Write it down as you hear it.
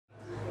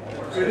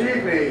Good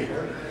evening.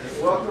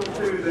 Welcome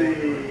to the,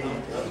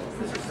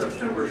 this is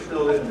September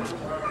still, isn't it?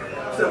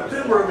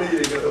 September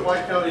meeting of the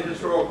White County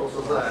Historical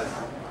Society.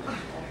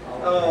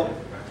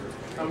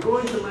 I'm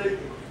going to make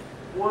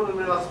one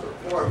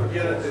announcement before I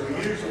forget it that we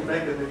usually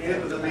make at the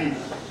end of the meeting.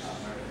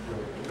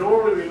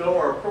 Normally we know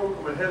our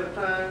program ahead of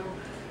time,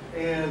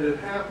 and it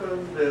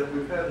happened that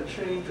we've had a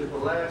change at the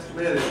last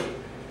minute.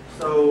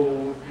 So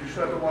you just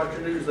have to watch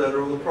your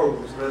newsletter on the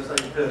program, so that's how I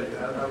can tell you.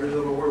 I really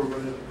don't know where we're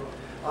going to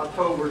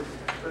October.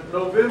 But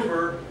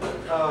November,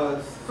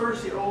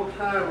 Searcy Old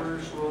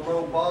Timers will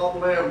know Bob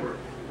Lambert,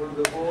 one of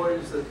the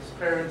boys that his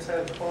parents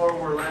had the farm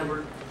where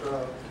Lambert,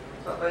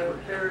 it's not Lambert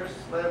Terrace,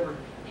 Lambert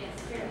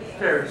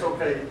Terrace,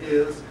 okay,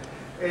 is.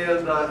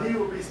 And he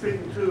will be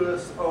speaking to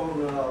us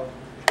on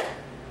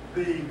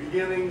the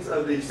beginnings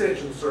of the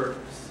Ascension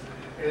service.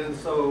 And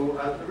so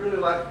I'd really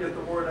like to get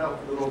the word out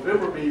for the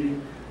November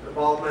meeting that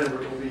Bob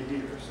Lambert will be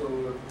here.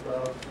 So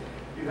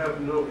if you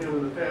happen to know him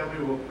and the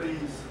family, will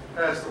please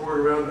pass the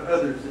word around to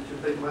others that you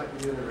think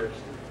might be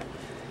interested.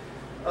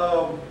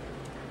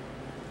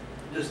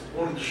 Just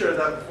wanted to share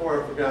that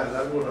before I forgot it.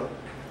 I'm going to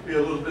be a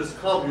little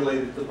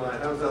discombobulated tonight.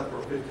 How's that for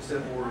a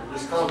 50-cent word?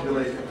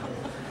 Discombobulated.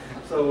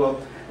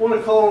 So I want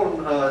to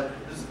call on,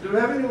 do we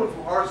have anyone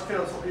from Arts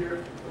Council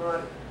here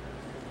tonight?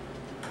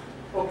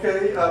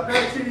 Okay,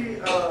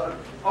 Patsy,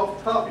 off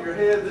the top of your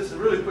head, this is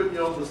really putting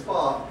you on the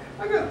spot.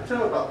 I got to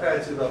tell about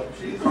Patsy though.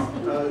 She's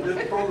did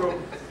the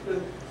program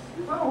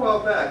quite a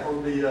while back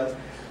on the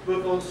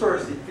book on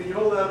Searcy. Can you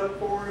hold that up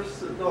for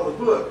us? No, the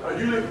book. Are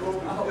you looking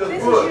on the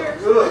book?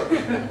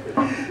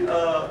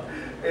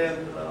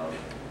 And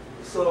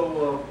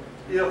so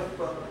if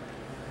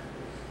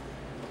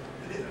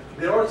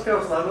the Arts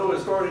Council, I know,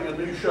 is starting a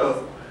new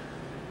show,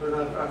 but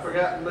I've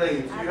forgotten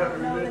names. You have to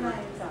remember. I don't know the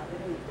names of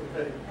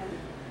it. Okay.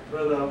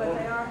 But they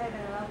are having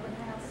an open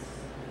house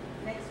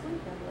next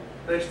week, I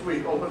believe. Next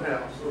week, open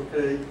house.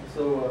 Okay.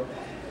 So,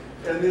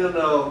 and then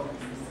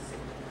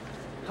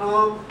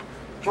Tom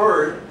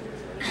Bird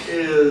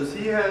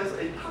he has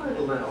a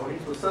title now.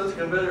 He's with Sons of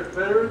Confederate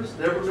Veterans,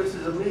 never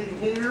misses a meeting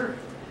here,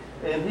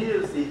 and he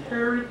is the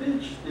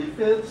Heritage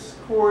Defense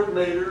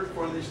Coordinator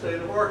for the state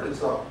of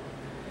Arkansas.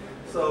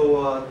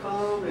 So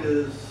Tom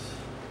is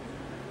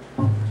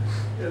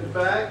in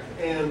back,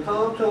 and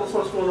Tom, tell us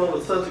what's going on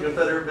with Sons of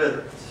Confederate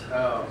Veterans.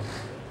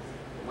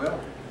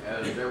 Well,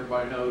 as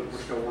everybody knows, we're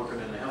still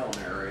working in the Helen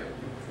area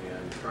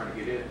and trying to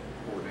get it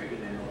coordinated.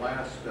 In the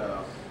last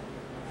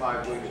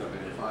 5 weeks, I've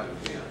been at 5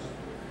 events.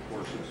 Of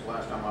course, since the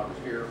last time I was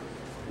here,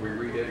 we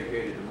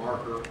rededicated the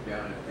marker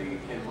down at the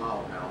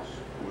 10-mile house.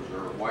 It was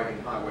our Whiting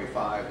Highway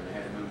 5, and they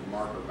had to move the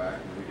marker back,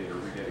 and we did a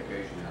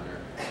rededication down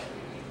there.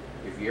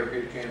 If you ever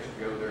get a chance to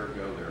go there,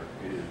 go there.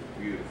 It is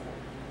beautiful.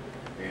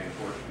 And of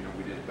course, you know,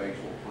 we did the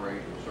Batesville Parade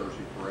and the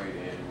Searcy Parade,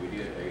 and we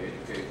did a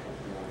educational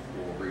forum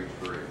for Reed's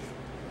Bridge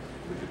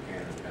with the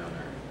cannons down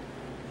there.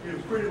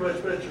 You've pretty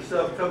much met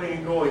yourself coming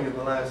and going in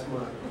the last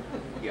month.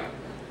 Yeah.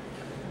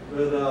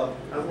 But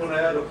I'm going to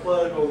add a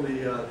plug on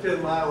the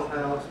 10-mile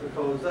house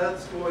because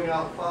that's going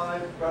out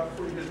 5 right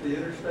before you get the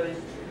interstate.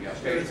 Yeah,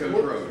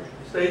 Stagecoach Road.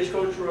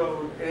 Stagecoach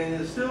Road,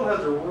 and it still has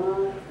a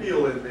rural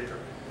feel in there.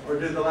 Or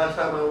did the last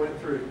time I went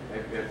through?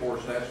 Of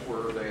course, that's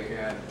where they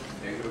had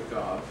David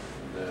O'Dodd,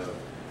 the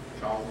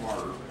child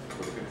martyr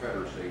for the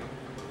Confederacy,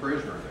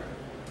 prisoner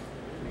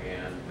there.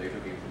 And they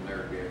took him from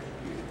there to be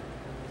executed.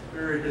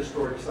 Very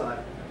historic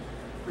site.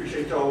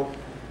 Appreciate y'all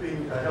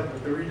being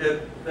helping to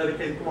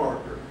rededicate the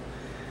marker.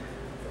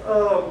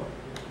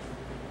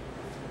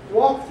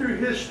 Walk through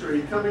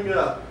history coming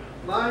up.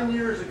 9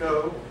 years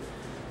ago,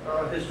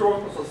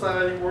 Historical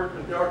Society worked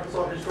with the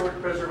Arkansas Historic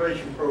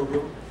Preservation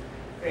Program,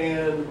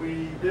 and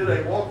we did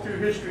a walk through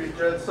history at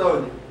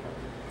Judsonia.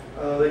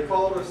 They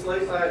called us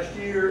late last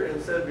year and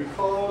said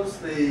because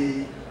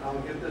the, I'll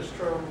get this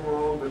term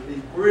wrong, but the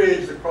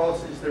bridge that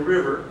crosses the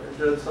river at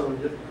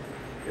Judsonia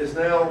is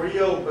now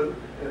reopened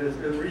and has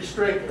been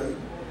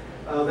re-strengthened.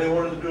 They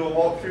wanted to do a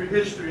walk through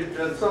history at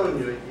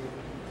Judsonia again.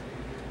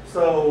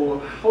 So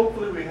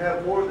hopefully we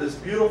have more of this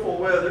beautiful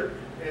weather,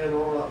 and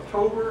on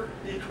October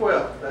the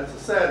 12th, that's a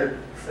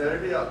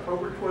Saturday,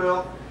 October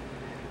 12th,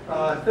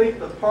 I think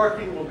the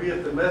parking will be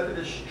at the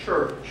Methodist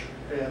Church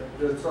at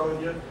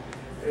Judsonia.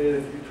 And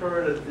if you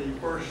turn at the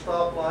first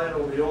stoplight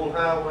on the old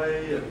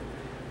highway and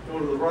go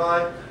to the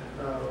right,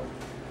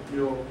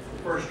 the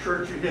first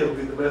church you hit will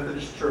be the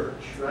Methodist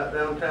Church, right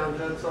downtown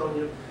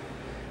Judsonia.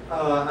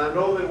 I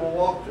know they will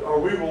walk, or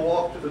we will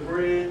walk to the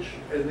bridge,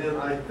 and then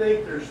I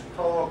think there's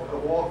talk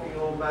of walking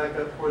on back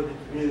up toward the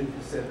community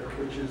center,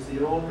 which is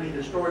the only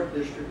historic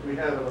district we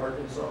have in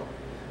Arkansas,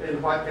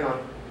 in White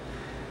County.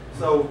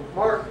 So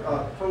mark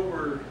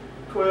October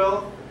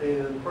 12th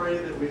and pray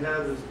that we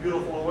have as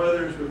beautiful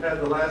weather as we've had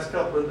the last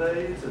couple of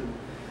days, and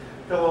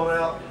come on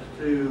out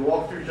to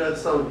walk through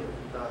Judsonia.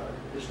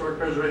 Historic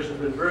Preservation has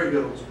been very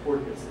good on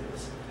supporting us in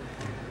this.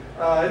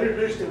 I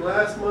introduced him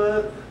last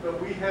month,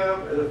 but we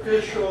have an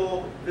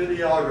official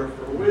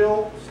videographer.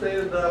 Will,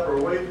 stand up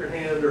or wave your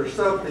hand or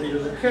something.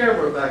 There's a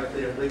camera back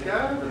there. The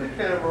guy with the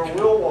camera,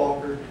 Will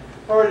Walker,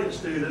 Harding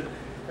student,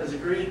 has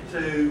agreed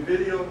to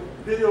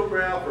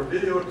videograph or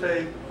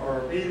videotape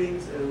our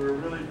meetings, and we're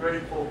really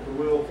grateful to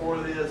Will for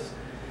this.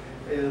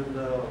 And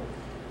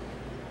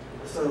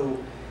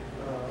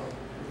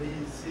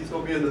he's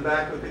going to be in the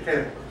back with the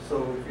camera.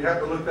 So if you have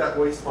to look that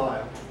way,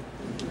 smile.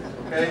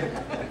 Okay?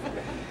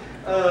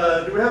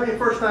 Do we have any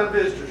first-time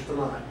visitors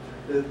tonight?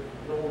 Don't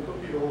want to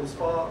put people on the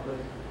spot, but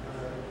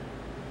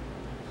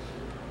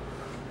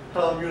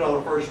Tom, you're not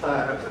a first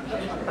time.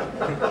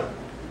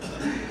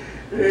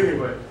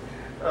 Anyway,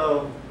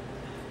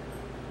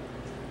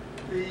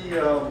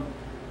 the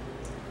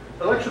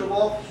election of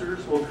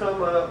officers will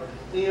come up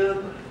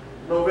in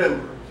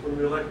November when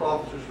we elect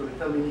officers for the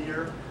coming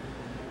year.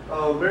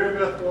 Mary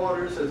Beth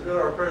Waters has been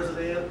our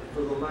president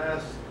for the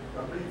last,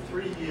 I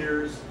believe, 3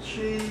 years.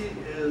 She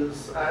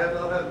is, I have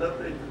not had an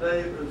update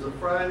today, but it was a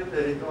Friday.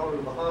 They had gone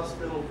to the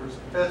hospital for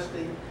some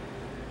testing,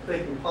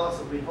 thinking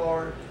possibly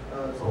heart.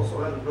 Has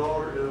also had a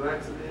daughter in an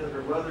accident.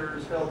 Her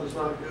mother's health is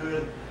not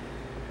good.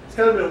 It's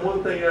kind of been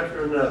one thing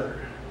after another.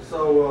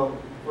 So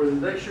for the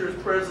next year's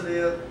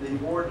president, the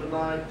board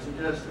tonight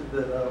suggested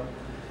that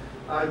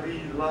I be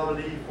the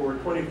nominee for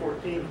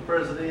 2014 for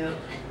president,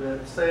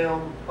 that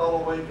Sam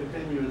Holloway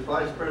continue as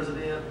vice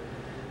president,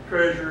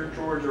 treasurer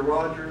Georgia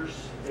Rogers,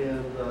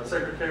 and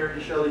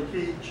secretary Shelley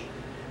Keach.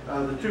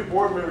 The two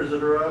board members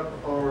that are up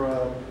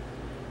are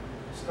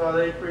Scott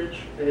Akridge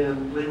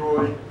and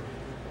Leroy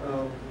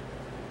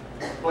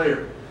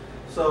Blair.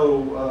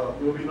 So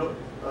we'll be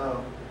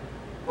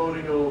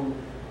voting on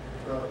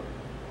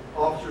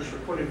officers for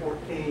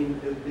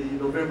 2014 at the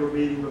November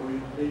meeting, but we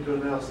need to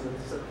announce it at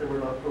the September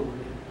and October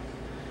meeting.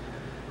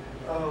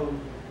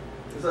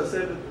 As I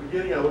said at the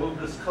beginning, I'm a little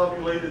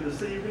discombobulated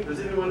this evening. Does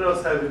anyone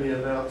else have any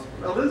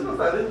announcements? Elizabeth,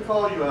 I didn't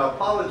call you. I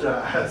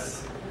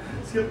apologize.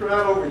 Skipped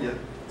right over you.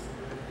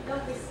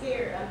 Don't be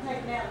scared. I'm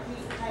taking out a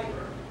piece of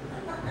paper.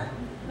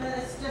 But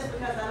it's just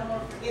because I don't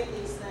want to forget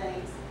these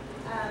things.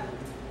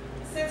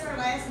 Since our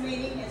last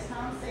meeting, as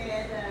Tom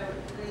said,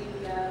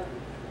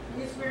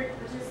 his group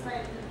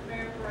participated in the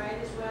fair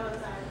parade as well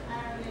as our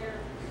Pioneer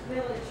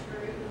Village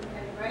group. We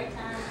had a great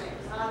time. It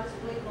was hot as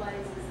blue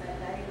blazes that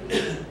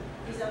day.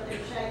 He's up there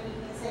shaking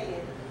his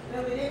head.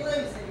 But we didn't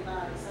lose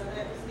anybody, so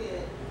that was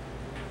good.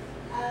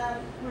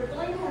 We're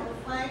going to have a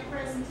flag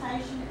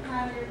presentation at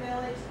Pioneer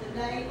Village. The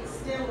date is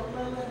still a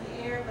little in the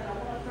air, but I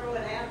want to throw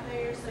it out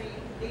there so you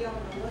can be on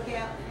the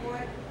lookout for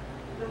it.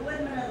 The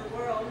Woodmen of the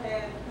World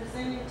have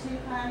presented to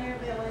Pioneer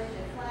Village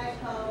a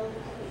flagpole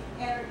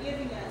and are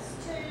giving us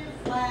 2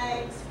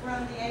 flags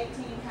from the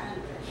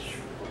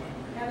 1800s.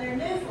 Now they're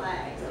new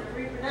flags, they're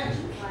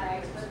reproduction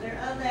flags, but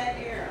they're of that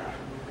era.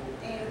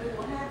 And we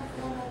will have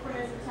a formal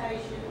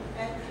presentation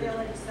at the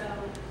village, so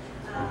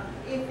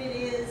if it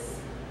is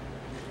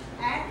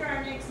after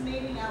our next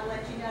meeting, I'll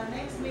let you know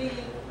next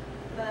meeting,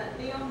 but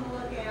be on the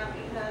lookout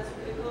because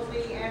it will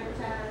be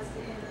advertised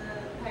in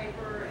the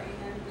paper and,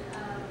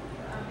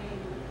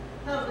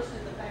 published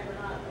in the paper,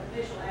 not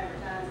official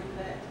advertising,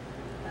 but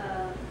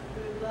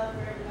we would love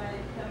for everybody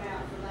to come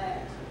out for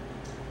that.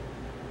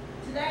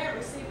 Today I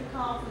received a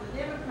call from the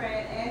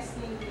Democrat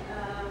asking,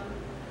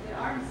 the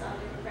Arkansas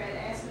Democrat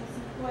asking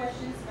some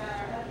questions about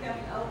our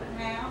upcoming open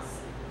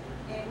house,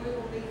 and we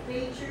will be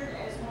featured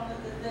as one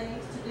of the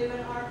things to do in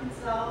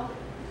Arkansas.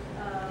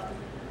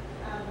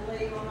 I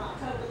believe on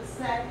October the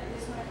 2nd,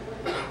 this one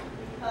will be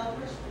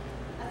published.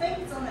 I think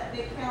it's on that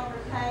big calendar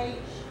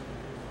page.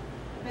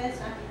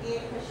 Best I could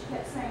get, because she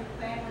kept saying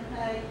the family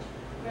page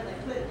where they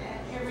put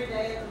that every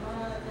day of the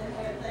month and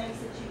have things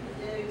that you can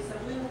do. So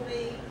we will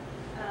be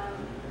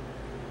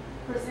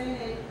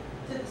presented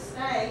to the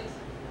state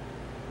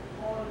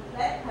on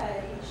that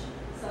page.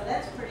 So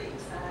that's pretty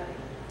exciting.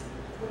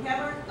 We have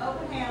our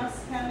open house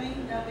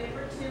coming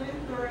November 2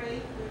 and 3.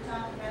 We've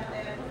talked about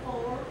that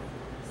before.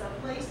 So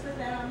please put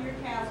that on your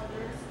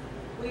calendars.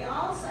 We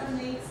also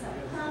need some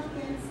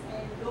pumpkins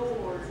and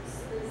gourds.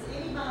 Does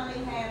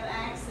anybody have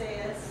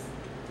access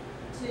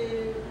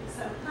to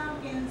some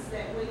pumpkins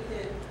that we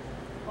could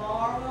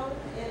borrow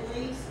at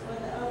least for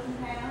the open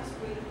house?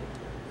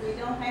 We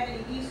don't have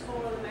any use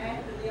for them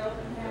after the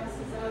open house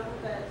is over,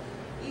 but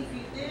if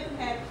you do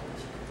have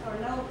or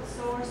know the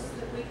source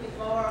that we could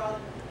borrow,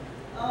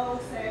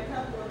 say a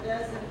couple of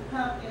dozen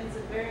pumpkins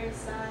of various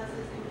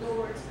sizes and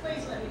gourds,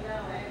 please let me know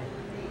after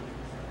the meeting.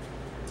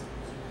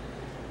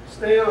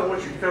 Stan, I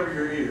want you to cover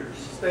your ears.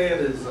 Stan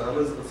is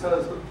Elizabeth's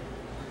husband.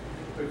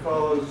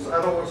 Because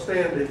I don't want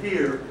Stan to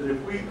hear that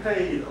if we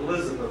paid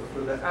Elizabeth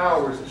for the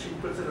hours that she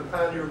puts in a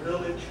Pioneer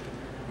Village,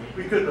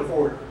 we couldn't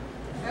afford her.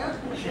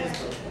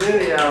 She's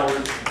many hours,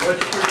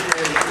 much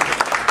appreciated.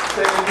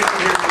 Stan, you can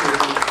hear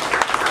me.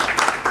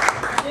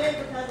 I do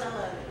because I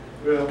love it.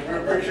 Well, we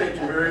appreciate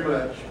you very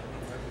much.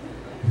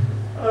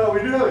 We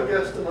do have a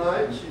guest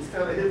tonight. She's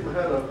kind of hidden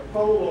behind a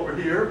pole over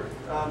here.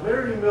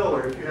 Mary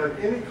Miller, if you have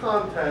any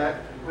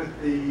contact with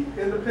the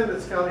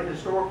Independence County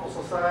Historical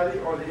Society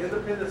or the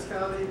Independence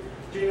County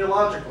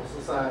Genealogical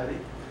Society.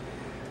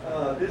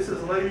 This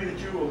is a lady that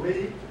you will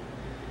meet.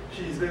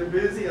 She's been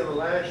busy in the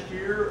last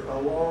year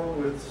along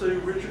with Sue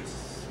Richmond,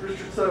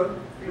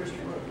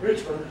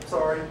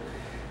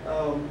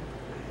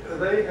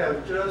 they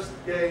have just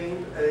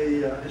gained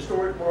a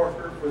historic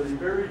marker for the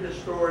very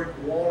historic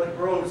Walnut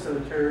Grove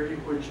Cemetery,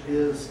 which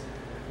is,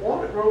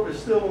 Walnut Grove is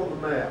still on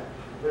the map,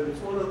 but it's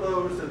one of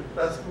those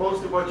that's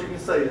mostly what you can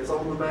say. It's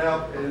on the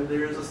map, and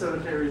there's a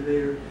cemetery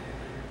there.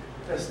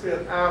 I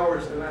spent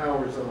hours and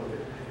hours on it.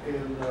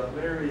 And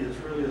Mary is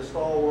really a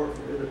stalwart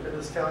for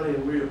Independence County,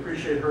 and we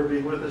appreciate her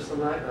being with us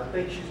tonight. And I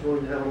think she's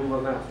going to have a little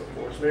announcement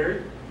for us.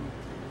 Mary?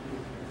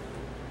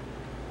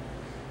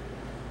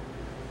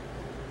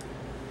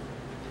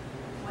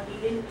 What he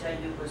didn't tell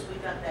you was we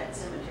got that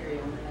cemetery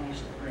on the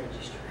National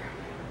Register.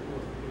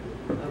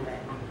 Okay.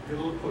 Get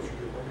a little closer to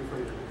it. Don't be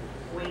afraid.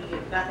 We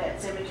got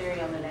that cemetery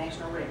on the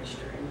National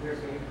Register, and we're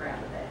very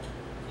proud of that.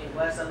 It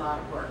was a lot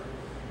of work.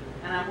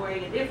 And I'm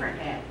wearing a different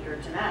hat here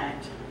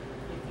tonight.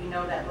 If you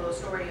know that little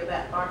story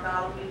about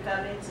Bartholomew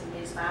Cummings and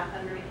his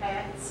 500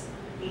 hats,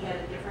 he had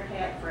a different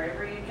hat for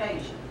every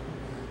occasion.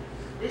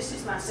 This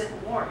is my Civil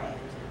War hat.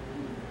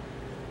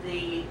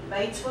 The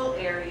Batesville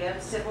Area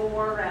Civil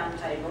War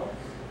Roundtable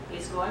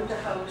is going to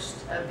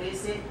host a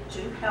visit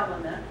to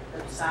Helena,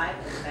 the site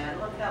of the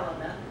Battle of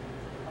Helena,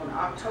 on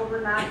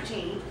October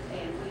 19th,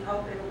 and we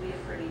hope it'll be a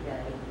pretty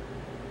day.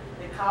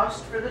 The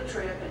cost for the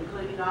trip,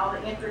 including all the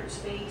entrance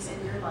fees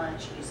and your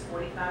lunch, is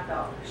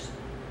 $45.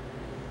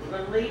 We're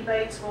going to leave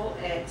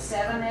Batesville at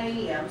 7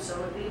 a.m., so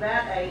it'll be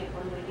about 8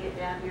 when we get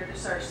down here to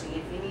Searcy.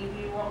 If any of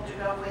you want to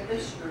go with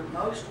us, you're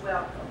most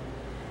welcome.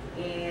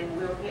 And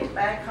we'll get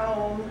back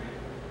home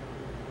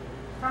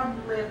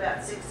probably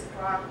about 6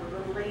 o'clock. We're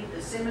going to leave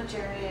the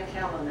cemetery in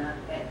Helena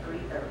at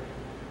 3:30.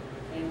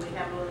 And we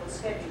have a little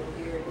schedule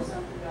here. It's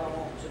something y'all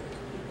want to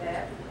keep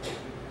that.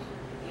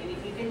 And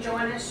if you can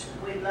join us,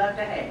 we'd love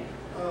to have you.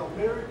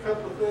 Mary, a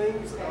couple of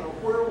things.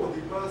 Where will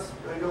the bus,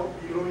 you know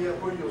yet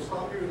where you'll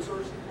stop here in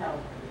Searcy? No.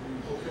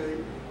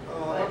 Okay.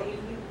 But if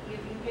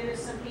you get us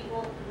some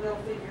people, we'll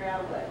figure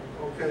out a way.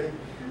 Okay.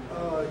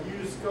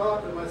 Use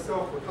Scott and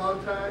myself for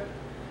contact,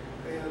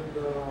 and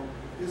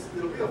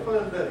it'll be a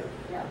fun day.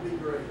 Yeah. It'll be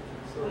great.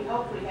 So. We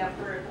hope we have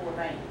 3 or 4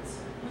 bands.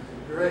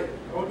 Great.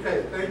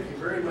 Okay. Thank you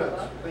very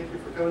much. Thank you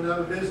for coming down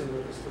and visiting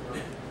with us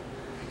tonight.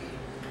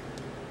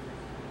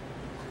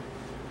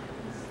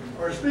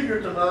 Our speaker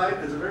tonight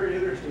is a very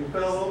interesting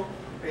fellow,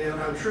 and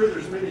I'm sure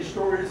there's many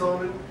stories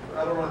on him.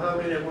 I don't know how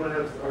many I'm going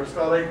to have our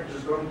Scott Akers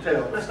is going to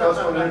tell. Scott's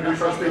going to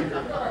introduce our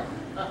speaker.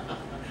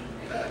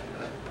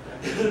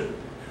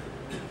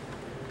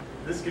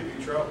 This could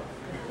be trouble.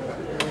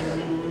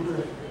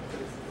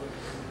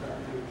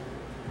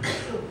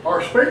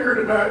 Our speaker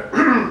tonight,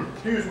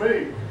 excuse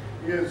me,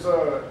 is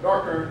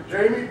Dr.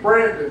 Jamie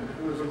Brandon,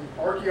 who is an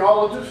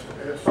archaeologist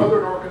at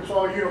Southern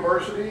Arkansas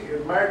University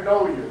in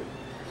Magnolia.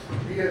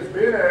 He has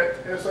been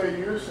at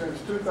SAU since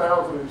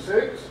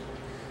 2006.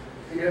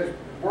 He has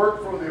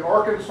worked for the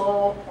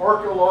Arkansas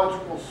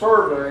Archaeological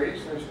Survey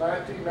since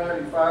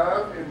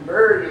 1995 in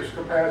various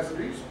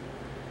capacities.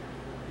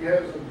 He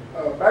has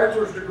a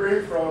bachelor's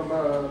degree from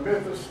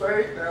Memphis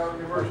State, now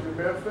University of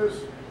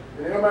Memphis,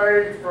 an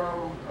MA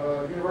from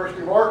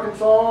University of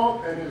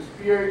Arkansas, and his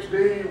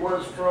PhD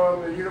was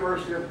from the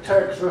University of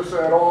Texas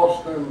at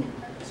Austin.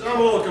 So I'm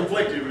a little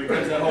conflicted when it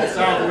comes to that whole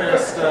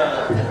Southwest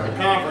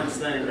conference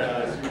thing,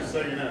 guys, just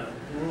so you know.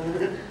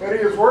 But he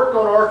has worked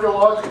on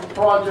archaeological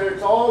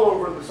projects all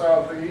over the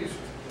Southeast.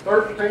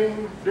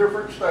 13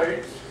 different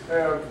states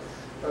have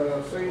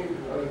seen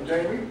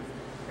Jamie.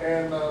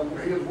 And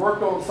he has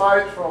worked on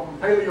sites from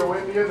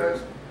Paleo-Indian,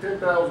 that's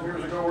 10,000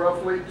 years ago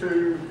roughly,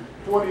 to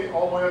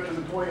all the way up to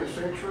the 20th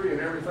century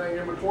and everything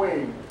in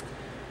between.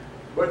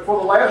 But for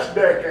the last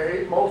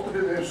decade, most of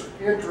his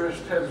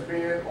interest has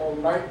been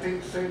on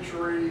 19th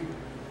century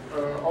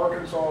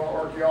Arkansas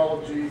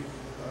archaeology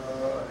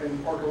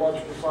and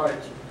archaeological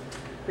sites.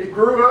 He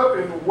grew up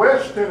in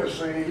West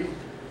Tennessee,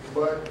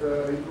 but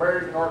he's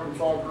married an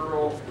Arkansas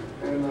girl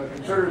and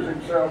considers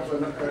himself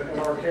an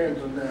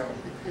Arkansan now.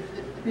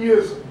 He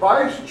is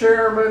vice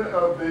chairman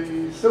of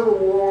the Civil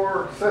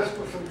War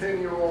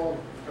Sesquicentennial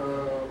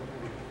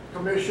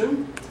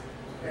Commission.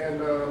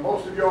 And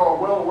most of y'all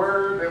are well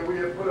aware that we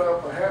have put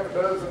up a half a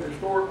dozen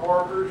historic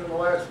markers in the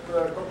last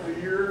couple of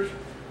years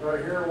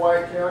here in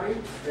White County.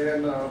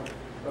 And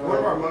one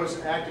of our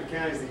most active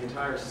counties in the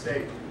entire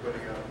state we're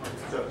putting up.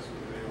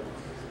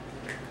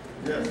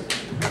 Yes.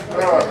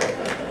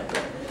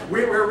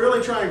 We're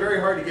really trying very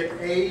hard to get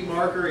a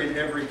marker in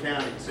every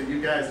county, so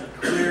you guys have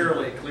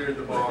clearly cleared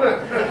the bar.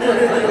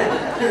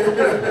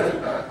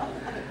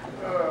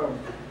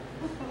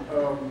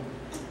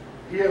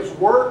 He has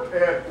worked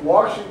at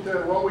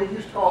Washington, what we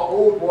used to call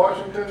Old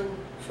Washington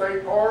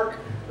State Park.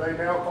 They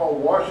now call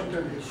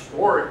Washington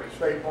Historic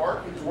State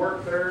Park. He's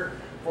worked there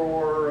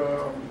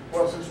for,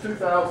 well, since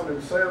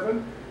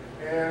 2007.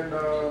 And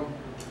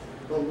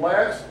the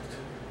last,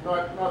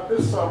 not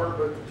this summer,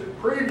 but the 2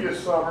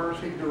 previous summers,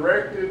 he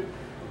directed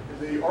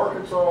the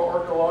Arkansas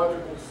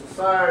Archaeological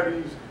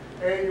Society's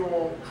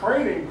annual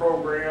training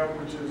program,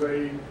 which is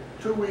a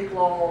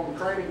 2-week-long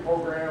training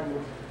program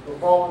with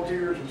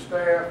volunteers and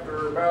staff. There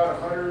are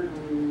about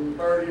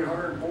 130,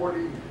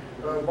 140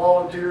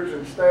 volunteers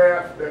and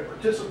staff that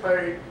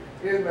participate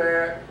in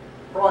that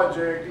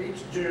project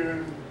each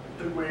June,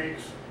 2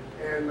 weeks,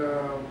 and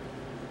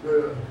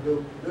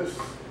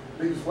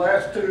these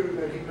last two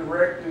that he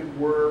directed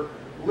were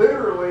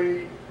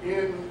literally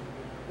in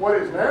what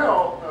is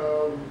now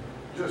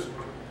just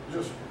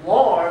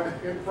lawn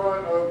in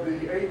front of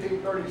the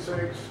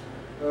 1836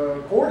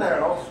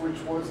 courthouse, which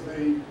was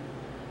the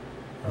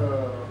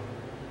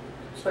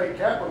state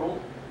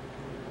capitol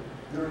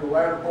during the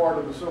latter part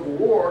of the Civil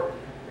War,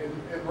 and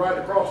right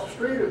across the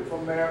street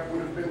from that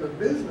would have been the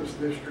business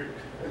district.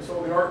 And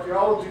so the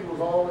archaeology was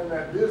all in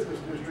that business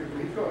district,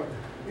 and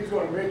he's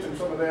going to mention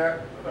some of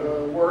that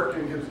work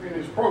in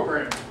his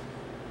program.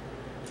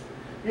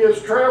 He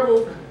has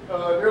traveled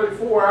nearly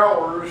 4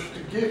 hours to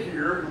get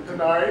here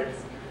tonight,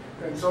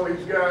 and so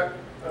he's got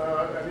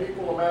an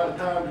equal amount of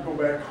time to go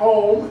back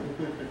home.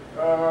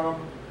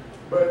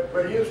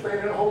 But he is staying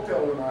in a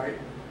hotel tonight.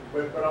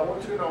 But I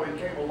want you to know he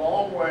came a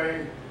long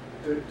way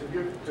to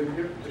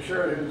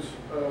share his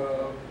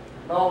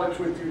knowledge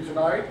with you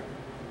tonight.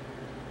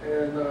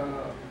 And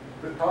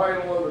the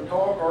title of the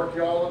talk,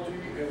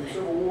 Archaeology in the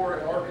Civil War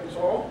in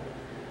Arkansas.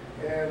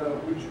 And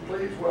would you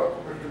please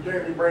welcome Mr.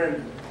 Jamie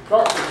Brandon.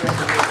 Dr. Jamie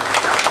Brandon.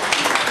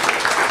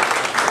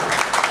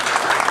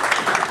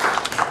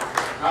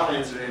 I'll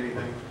answer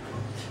anything.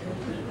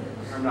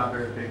 I'm not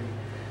very picky.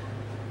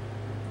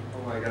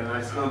 Oh, I got a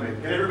nice humming.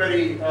 Can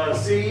everybody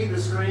see the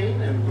screen?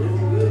 And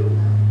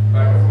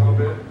Back up a little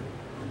bit.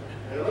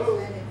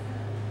 hello.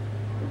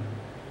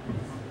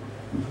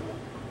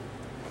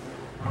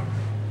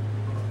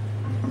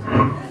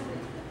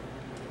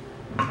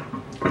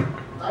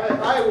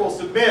 I will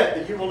submit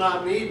that you will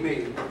not need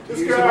me to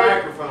use a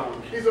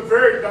microphone. He's a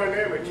very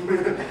dynamic.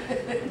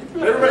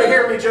 Everybody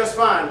hear me just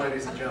fine,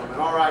 ladies and gentlemen.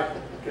 All right.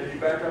 Can you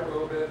back up a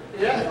little bit?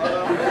 Yeah.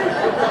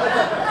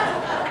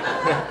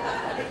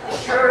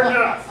 Sure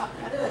enough.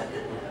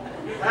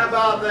 How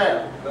about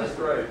that? That's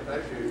great.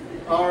 Thank you.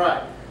 All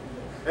right.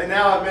 And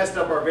now I've messed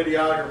up our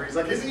videographer. He's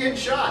like, is he in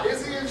shot?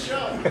 Is he in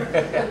shot?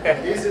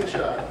 He's in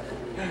shot.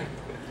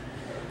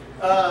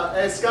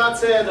 As Scott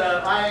said,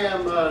 I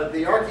am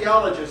the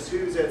archaeologist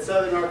who's at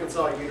Southern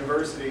Arkansas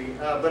University,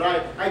 but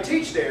I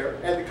teach there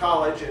at the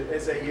college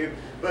at SAU,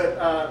 but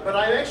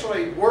I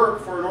actually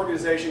work for an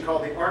organization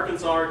called the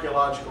Arkansas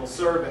Archaeological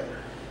Survey.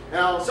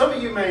 Now, some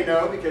of you may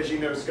know, because you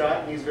know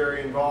Scott, and he's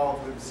very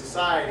involved with the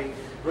society,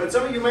 but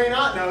some of you may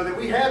not know that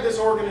we have this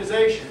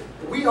organization.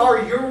 We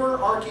are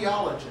your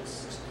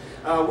archaeologists.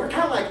 We're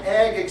kind of like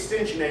ag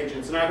extension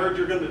agents, and I heard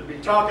you're going to be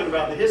talking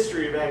about the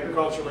history of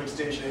agricultural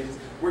extension agents.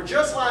 We're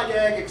just like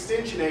ag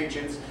extension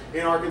agents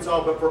in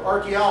Arkansas, but for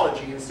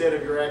archaeology instead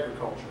of your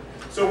agriculture.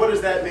 So what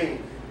does that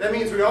mean? That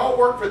means we all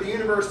work for the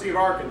University of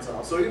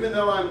Arkansas. So even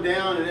though I'm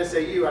down in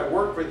SAU, I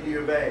work for the U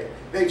of A.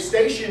 They've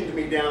stationed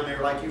me down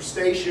there like you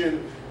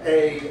station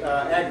a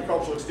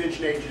agricultural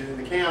extension agent in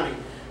the county.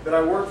 But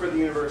I work for the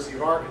University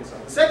of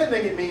Arkansas. The second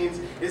thing it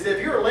means is that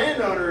if you're a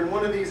landowner in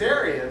one of these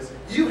areas,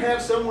 you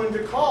have someone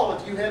to call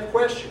if you have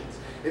questions.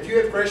 If you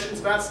have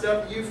questions about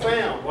stuff that you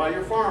found while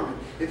you're farming,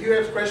 if you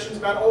have questions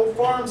about old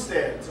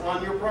farmsteads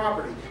on your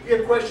property, if you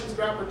have questions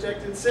about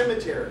protected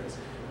cemeteries,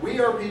 we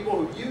are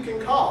people who you can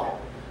call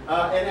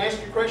and ask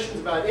you questions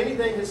about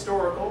anything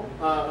historical,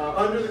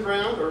 under the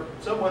ground or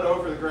somewhat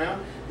over the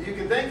ground that you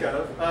can think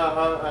of.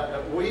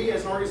 We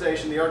as an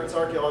organization, the Arkansas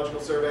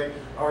Archaeological Survey,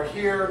 are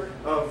here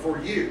for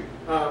you.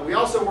 We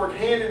also work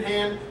hand in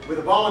hand with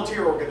a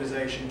volunteer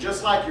organization,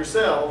 just like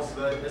yourselves,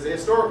 as a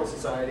historical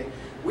society.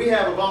 We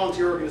have a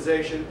volunteer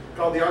organization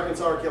called the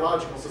Arkansas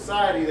Archaeological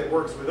Society that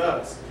works with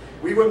us.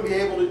 We wouldn't be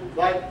able to,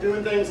 like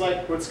doing things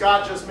like what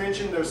Scott just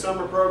mentioned, those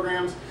summer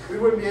programs, we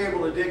wouldn't be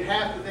able to dig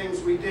half the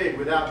things we dig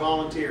without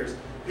volunteers.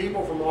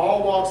 People from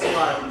all walks of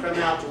life who come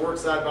out to work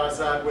side by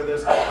side with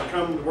us, or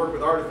come to work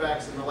with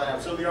artifacts in the lab.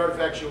 Some of the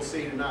artifacts you'll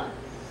see tonight.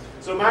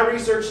 So my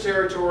research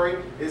territory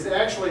is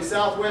actually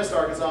southwest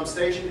Arkansas. I'm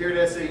stationed here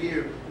at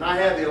SAU, and I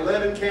have the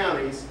 11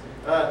 counties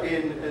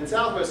in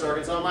southwest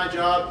Arkansas. My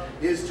job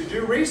is to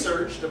do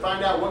research to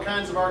find out what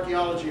kinds of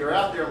archaeology are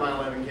out there in my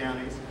 11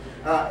 counties,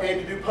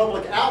 and to do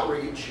public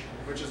outreach,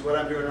 which is what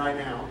I'm doing right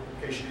now,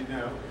 in case you didn't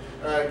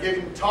know,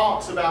 giving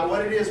talks about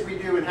what it is we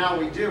do and how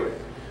we do it,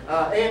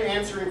 and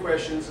answering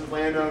questions of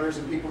landowners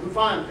and people who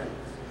find things.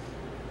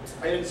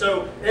 And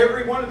so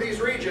every one of these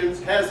regions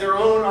has their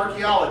own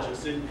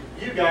archaeologists, and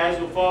you guys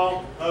will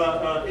fall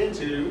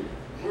into,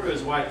 where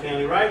is White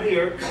County? Right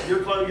here.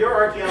 Your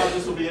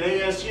archaeologist will be at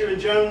ASU in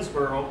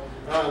Jonesboro,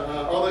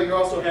 although you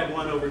also have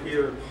one over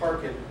here in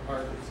Harkin,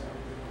 Arkansas.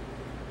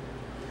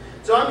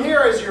 So I'm here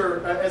as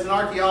an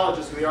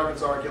archaeologist with the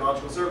Arkansas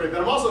Archaeological Survey,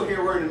 but I'm also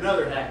here wearing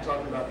another hat,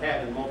 talking about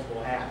having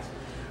multiple hats.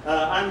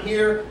 I'm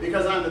here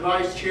because I'm the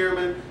vice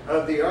chairman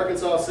of the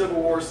Arkansas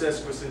Civil War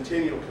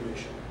Sesquicentennial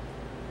Commission.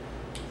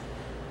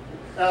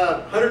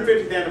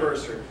 150th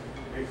anniversary,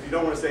 if you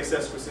don't want to say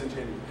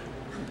sesquicentennial,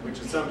 which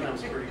is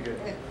sometimes pretty good.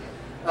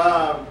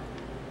 Now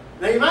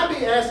you might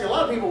be asking, a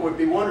lot of people would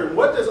be wondering,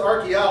 what does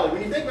archaeology,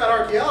 when you think about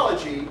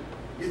archaeology,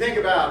 you think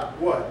about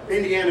what?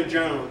 Indiana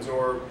Jones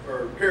or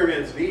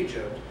pyramids in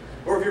Egypt.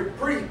 Or if you're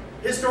pretty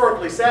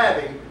historically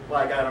savvy,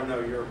 like, I don't know,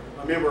 you're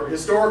a member of a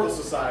historical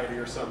society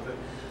or something,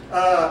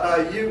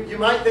 you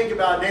might think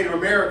about Native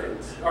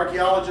Americans,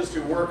 archaeologists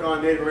who work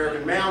on Native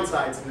American mound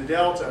sites in the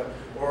Delta,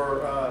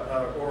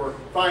 or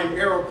find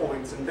arrow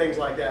points and things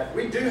like that.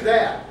 We do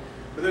that.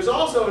 But there's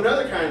also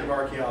another kind of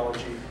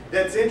archaeology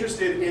that's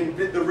interested in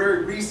the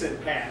very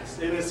recent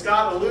past. And as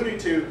Scott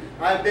alluded to,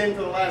 I've been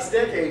for the last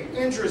decade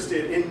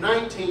interested in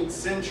 19th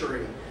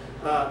century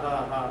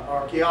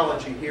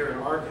archaeology here in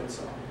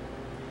Arkansas.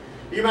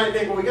 You might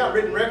think, well, we got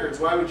written records.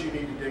 Why would you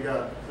need to dig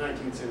up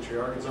 19th century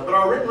Arkansas? But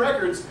our written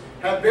records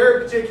have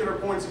very particular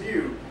points of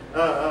view.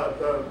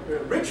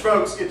 Rich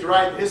folks get to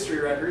write history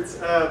records,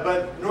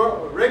 but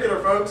regular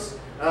folks,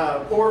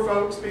 poor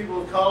folks,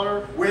 people of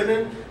color,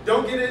 women,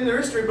 don't get in their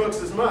history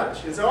books as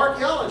much. And so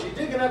archaeology,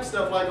 digging up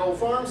stuff like old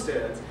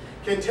farmsteads,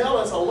 can tell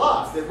us a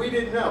lot that we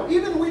didn't know.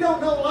 Even we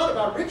don't know a lot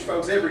about rich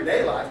folks'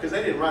 everyday life, because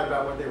they didn't write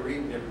about what they were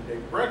eating every day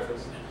for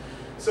breakfast.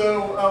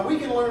 So we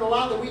can learn a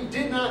lot that we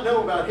did not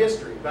know about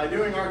history by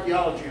doing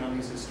archaeology on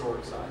these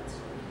historic sites.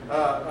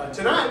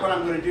 Tonight, what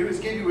I'm going to do is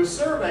give you a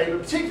survey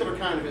of a particular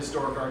kind of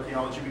historic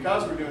archaeology.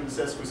 Because we're doing the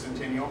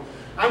sesquicentennial,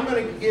 I'm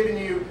going to be giving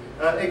you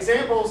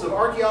examples of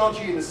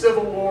archaeology in the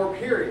Civil War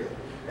period,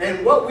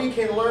 and what we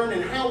can learn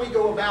and how we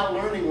go about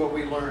learning what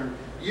we learn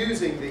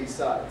using these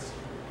sites.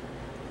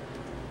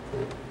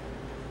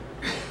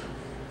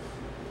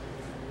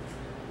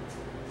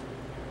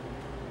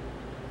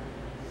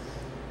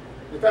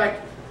 In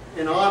fact,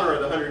 in honor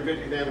of the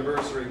 150th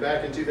anniversary,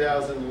 back in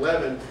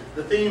 2011,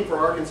 the theme for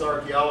Arkansas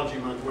Archaeology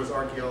Month was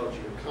Archaeology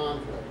of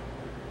Conflict.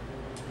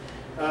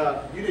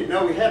 You didn't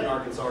know we had an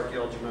Arkansas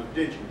Archaeology Month,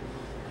 did you?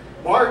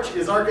 March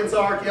is Arkansas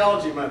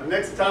Archaeology Month.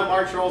 Next time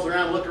March rolls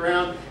around, look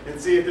around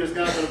and see if there's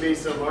not going to be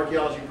some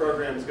archaeology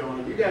programs going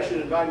on. You guys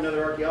should invite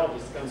another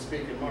archaeologist to come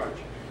speak in March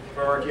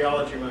for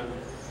Archaeology Month,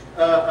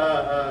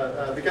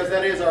 because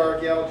that is our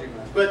Archaeology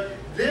Month. But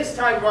this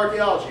type of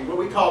archaeology, what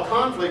we call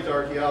conflict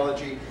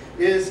archaeology,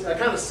 is a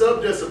kind of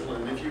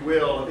subdiscipline, if you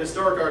will, of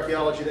historic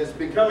archaeology that's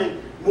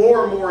becoming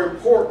more and more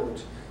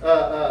important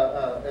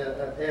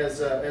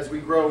as we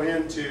grow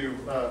into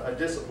a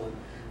discipline.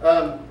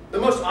 The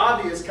most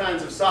obvious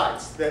kinds of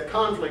sites that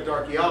conflict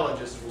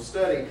archaeologists will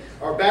study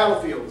are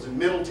battlefields and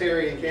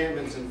military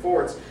encampments and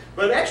forts.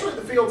 But actually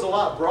the field's a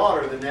lot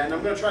broader than that, and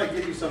I'm going to try to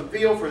give you some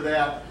feel for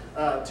that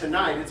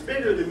tonight. It's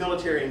bigger than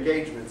military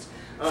engagements.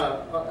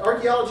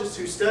 Archaeologists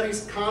who study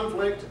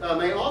conflict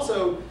may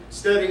also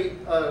study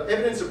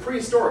evidence of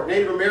prehistoric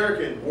Native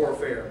American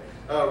warfare,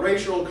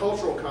 racial and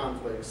cultural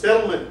conflict,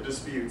 settlement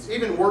disputes,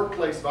 even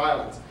workplace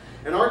violence.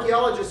 And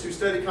archaeologists who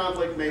study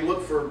conflict may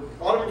look for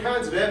all different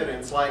kinds of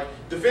evidence, like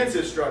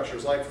defensive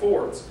structures, like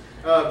forts.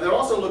 They'll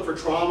also look for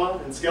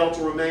trauma and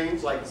skeletal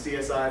remains, like the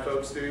CSI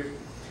folks do,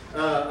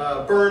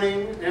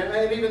 burning,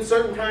 and even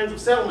certain kinds of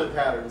settlement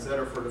patterns that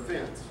are for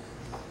defense.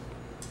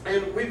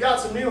 And we've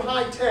got some new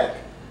high-tech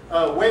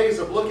ways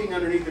of looking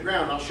underneath the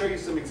ground. I'll show you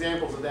some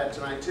examples of that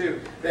tonight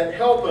too, that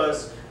help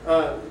us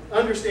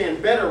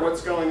understand better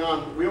what's going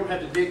on. We don't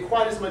have to dig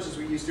quite as much as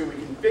we used to, and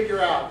we can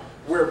figure out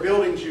where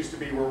buildings used to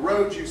be, where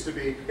roads used to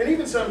be, and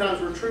even sometimes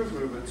where troop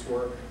movements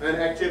were and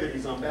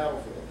activities on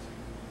battlefields.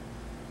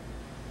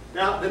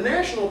 Now, the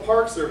National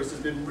Park Service has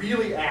been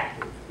really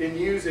active in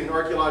using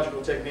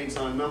archaeological techniques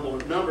on a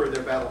number of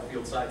their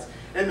battlefield sites.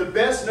 And the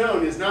best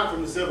known is not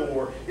from the Civil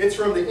War. It's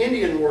from the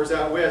Indian Wars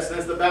out west.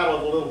 That's the Battle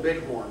of the Little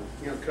Bighorn,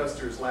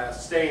 Custer's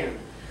last stand.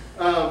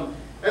 And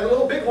the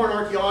Little Bighorn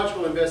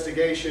archaeological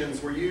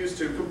investigations were used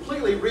to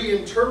completely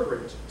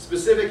reinterpret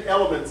specific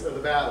elements of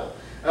the battle.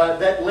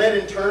 That led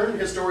in turn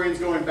historians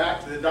going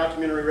back to the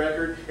documentary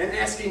record and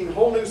asking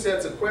whole new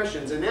sets of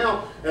questions. And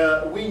now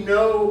we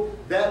know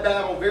that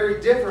battle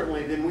very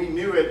differently than we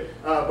knew it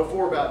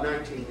before about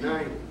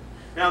 1990.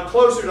 Now,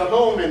 closer to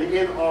home and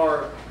in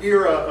our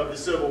era of the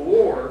Civil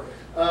War,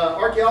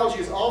 archaeology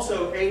has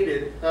also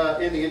aided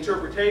in the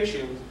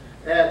interpretation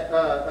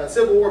at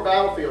Civil War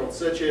battlefields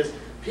such as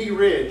Pea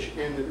Ridge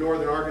in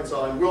northern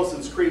Arkansas and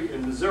Wilson's Creek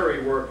in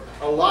Missouri, where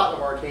a lot of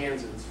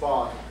Arkansans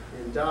fought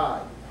and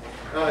died.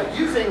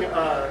 Using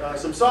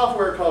some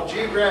software called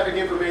geographic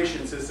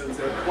information systems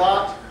that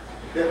plot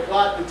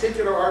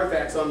particular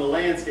artifacts on the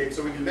landscape,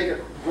 so we can make a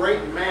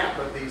great map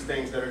of these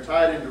things that are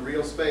tied into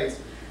real space.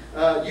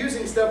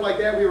 Using stuff like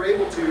that, we were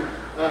able to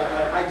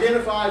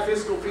identify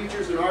physical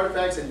features and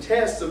artifacts and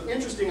test some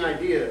interesting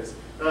ideas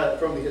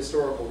from the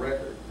historical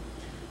record.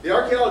 The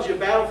archaeology of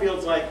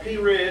battlefields like Pea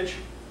Ridge,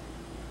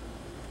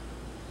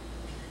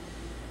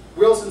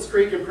 Wilson's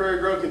Creek, and Prairie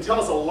Grove can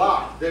tell us a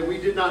lot that we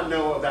did not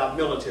know about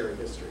military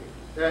history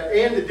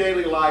and the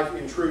daily life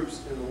in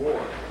troops in the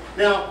war.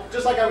 Now,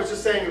 just like I was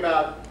just saying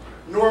about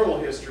normal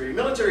history,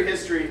 military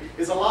history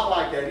is a lot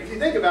like that. If you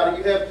think about it,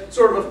 you have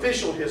sort of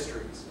official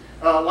histories,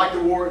 like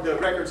the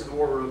records of the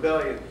War of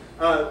Rebellion.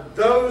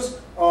 Those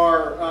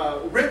are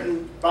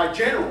written by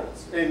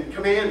generals and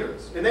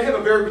commanders, and they have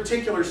a very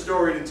particular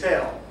story to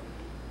tell.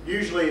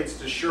 Usually it's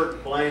to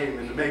shirk blame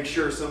and to make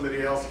sure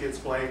somebody else gets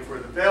blamed for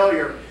the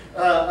failure.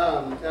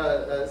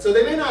 So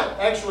they may not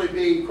actually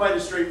be quite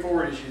as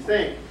straightforward as you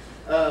think.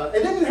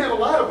 And then you have a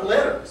lot of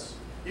letters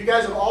You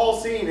guys have all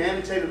seen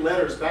annotated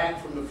letters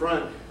back from the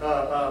front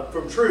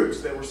from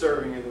troops that were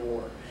serving in the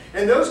war.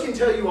 And those can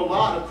tell you a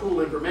lot of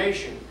cool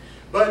information.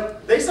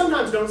 But they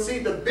sometimes don't see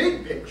the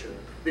big picture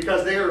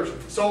because they are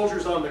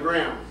soldiers on the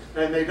ground.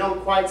 And they don't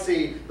quite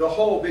see the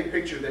whole big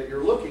picture that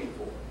you're looking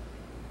for.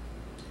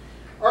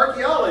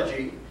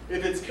 Archaeology,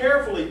 if it's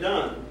carefully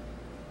done,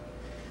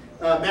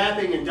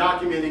 mapping and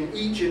documenting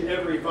each and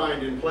every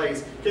find in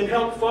place, can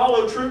help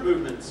follow troop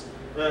movements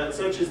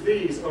such as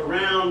these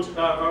around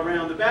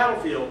the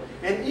battlefield,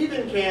 and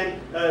even can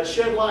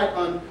shed light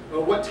on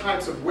what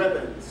types of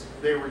weapons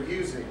they were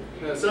using.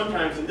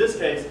 Sometimes, in this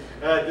case,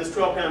 this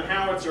 12-pound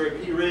howitzer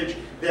at Pea Ridge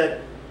that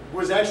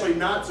was actually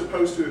not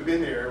supposed to have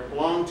been there,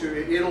 belonged to,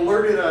 it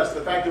alerted us,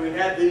 the fact that we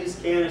had these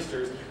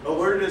canisters,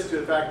 alerted us to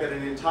the fact that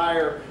an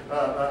entire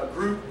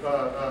group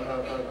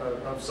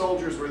of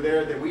soldiers were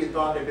there that we had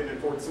thought had been in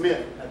Fort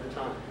Smith at the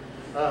time.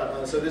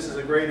 So this is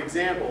a great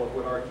example of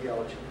what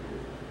archaeology can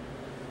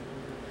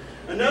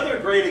do. Another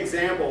great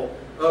example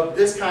of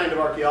this kind of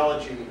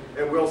archaeology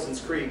at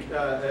Wilson's Creek,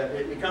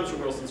 it comes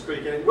from Wilson's Creek,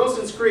 and at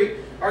Wilson's Creek,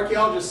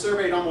 archaeologists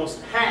surveyed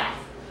almost half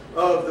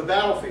of the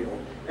battlefield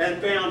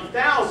and found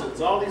thousands,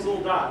 all these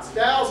little dots,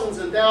 thousands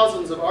and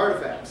thousands of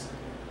artifacts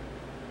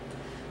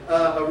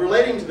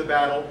relating to the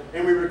battle,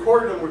 and we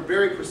recorded them with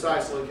very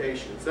precise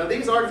locations. Now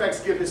these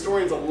artifacts give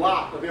historians a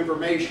lot of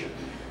information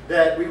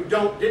that we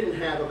didn't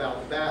have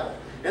about the battle.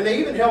 And they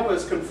even help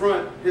us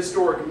confront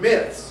historic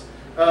myths.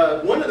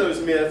 One of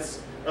those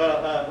myths,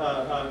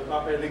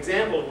 an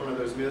example of one of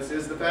those myths,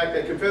 is the fact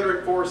that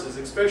Confederate forces,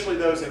 especially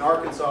those in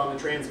Arkansas and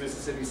the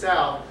Trans-Mississippi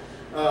South,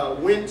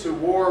 went to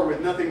war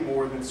with nothing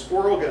more than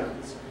squirrel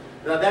guns.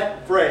 Now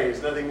that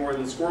phrase, nothing more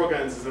than squirrel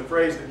guns, is a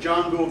phrase that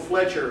John Gould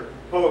Fletcher,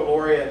 poet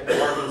laureate of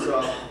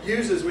Arkansas,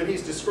 uses when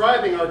he's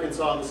describing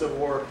Arkansas in the Civil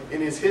War in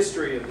his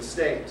history of the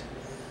state.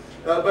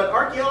 But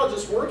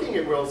archaeologists working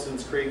at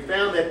Wilson's Creek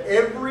found that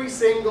every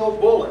single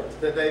bullet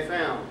that they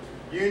found,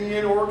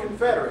 Union or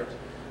Confederate,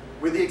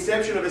 with the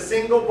exception of a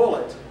single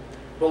bullet,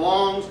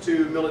 belonged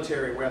to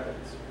military weapons.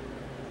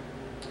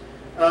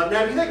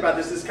 Now, if you think about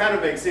this, this kind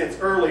of makes sense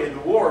early in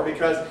the war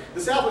because the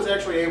South was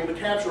actually able to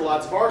capture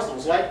lots of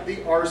arsenals, like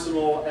the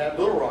arsenal at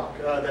Little Rock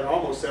that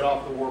almost set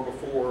off the war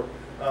before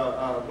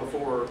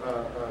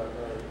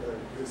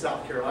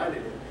South Carolina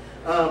did.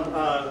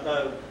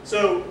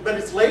 But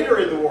it's later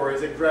in the war,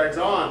 as it drags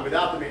on,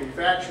 without the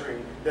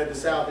manufacturing, that the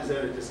South is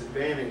at a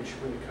disadvantage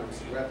when it comes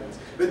to weapons.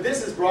 But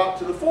this is brought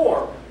to the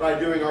fore by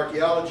doing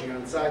archaeology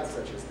on sites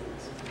such as these.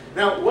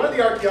 Now, one of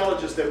the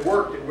archaeologists that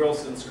worked at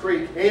Wilson's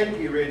Creek and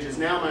Pea Ridge is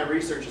now my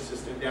research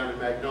assistant down in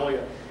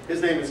Magnolia.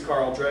 His name is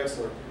Carl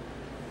Drexler.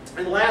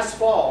 And last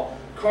fall,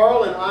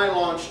 Carl and I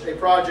launched a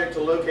project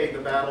to locate the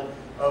Battle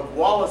of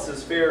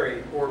Wallace's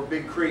Ferry, or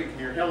Big Creek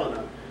near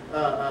Helena.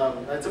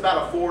 It's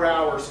about a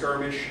 4-hour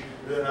skirmish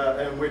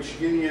in which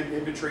Union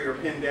infantry are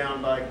pinned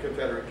down by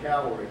Confederate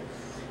cavalry.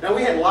 Now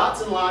we had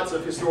lots and lots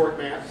of historic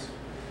maps,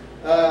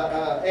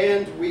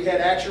 and we had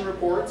action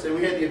reports, and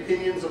we had the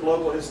opinions of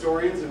local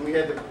historians, and we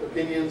had the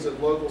opinions of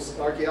local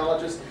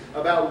archaeologists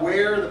about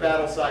where the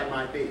battle site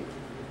might be.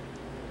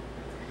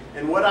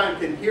 And what I'm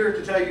here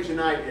to tell you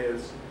tonight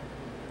is,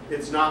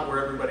 it's not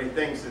where everybody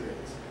thinks it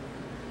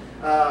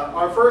is.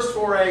 Our first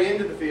foray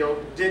into the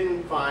field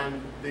didn't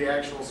find the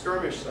actual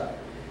skirmish site.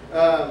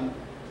 Now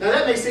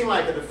that may seem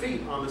like a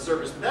defeat on the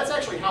surface, but that's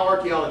actually how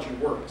archaeology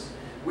works.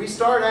 We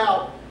start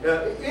out,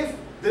 if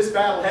this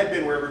battle had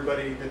been where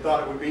everybody had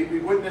thought it would be, we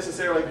wouldn't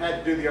necessarily have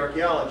had to do the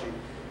archaeology.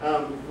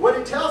 What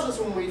it tells us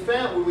when we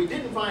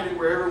didn't find it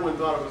where everyone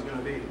thought it was going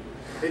to be,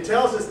 it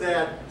tells us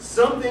that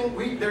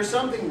there's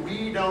something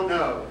we don't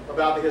know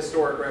about the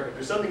historic record.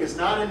 There's something that's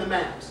not in the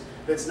maps,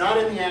 that's not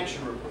in the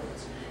action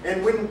reports.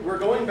 And when we're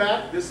going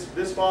back this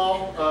next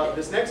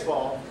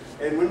fall,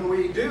 and when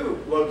we do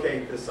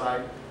locate the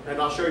site, and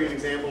I'll show you an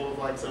example of,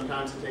 like,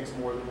 sometimes it takes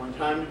more than one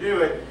time to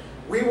do it,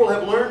 we will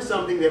have learned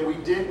something that we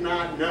did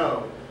not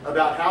know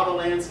about how the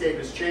landscape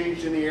has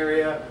changed in the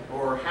area,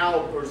 or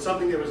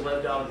something that was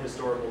left out of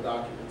historical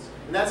documents.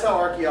 And that's how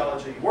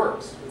archaeology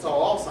works. That's how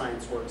all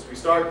science works. We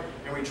start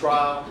and we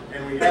try,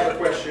 and we have a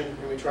question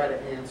and we try to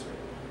answer it.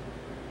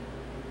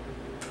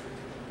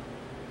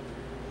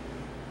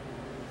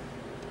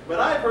 But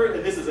I've heard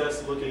that this is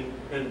us looking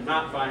and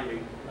not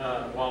finding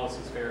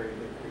Wallace's Ferry.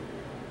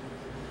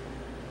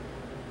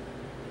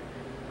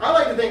 I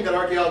like to think that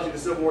archaeology of the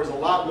Civil War is a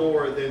lot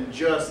more than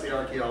just the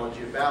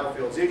archaeology of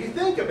battlefields. If you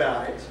think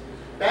about it,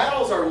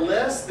 battles are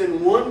less than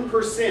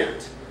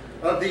 1%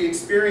 of the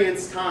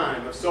experienced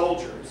time of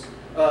soldiers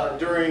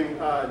during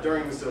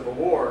the Civil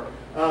War.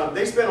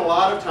 They spent a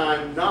lot of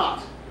time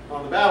not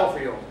on the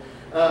battlefield.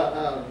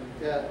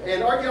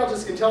 And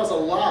archaeologists can tell us a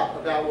lot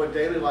about what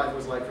daily life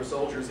was like for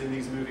soldiers in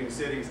these moving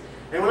cities.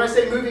 And when I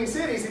say moving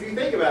cities, if you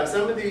think about it,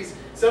 some of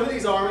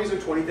these armies are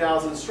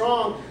 20,000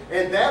 strong,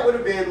 and that would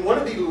have been one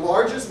of the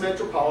largest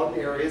metropolitan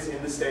areas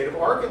in the state of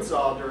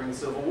Arkansas during the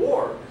Civil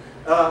War.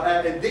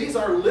 And these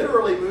are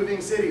literally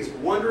moving cities,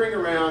 wandering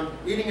around,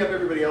 eating up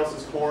everybody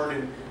else's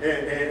corn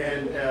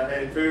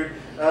and food,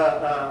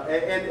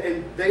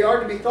 and they are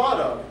to be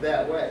thought of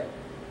that way.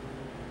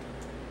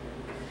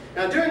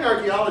 Now, doing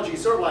archaeology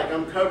is sort of like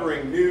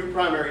uncovering new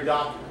primary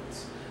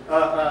documents.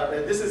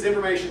 This is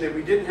information that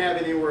we didn't have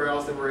anywhere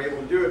else that we're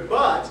able to do it,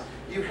 but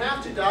you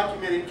have to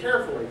document it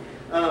carefully.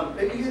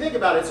 If you think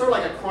about it, it's sort of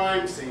like a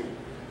crime scene.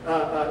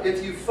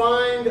 If you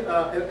find,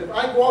 if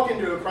I walk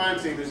into a crime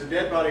scene, there's a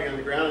dead body on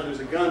the ground and there's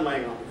a gun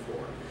laying on the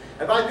floor.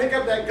 If I pick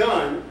up that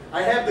gun,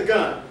 I have the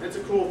gun. It's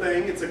a cool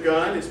thing. It's a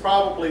gun. It's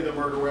probably the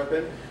murder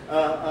weapon.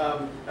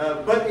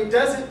 But it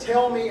doesn't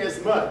tell me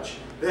as much.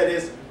 That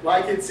is,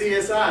 like at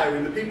CSI,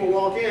 when the people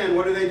walk in,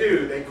 what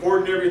do? They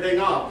cordon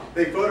everything off.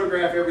 They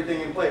photograph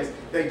everything in place.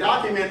 They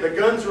document the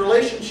gun's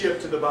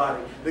relationship to the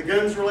body, the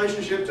gun's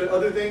relationship to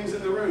other things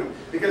in the room.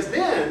 Because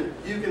then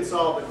you can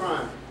solve the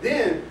crime.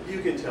 Then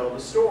you can tell the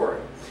story.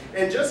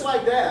 And just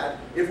like that,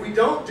 if we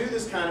don't do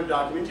this kind of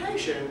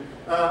documentation,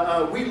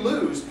 we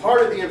lose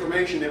part of the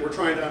information that we're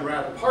trying to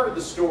unravel, part of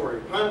the story,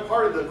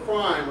 part of the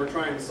crime we're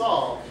trying to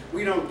solve.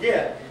 We don't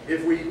get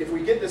if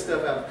we get this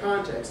stuff out of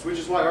context, which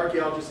is why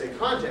archaeologists say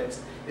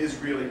context is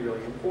really,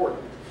 really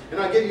important. And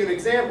I'll give you an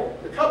example,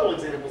 a couple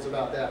examples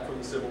about that from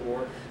the Civil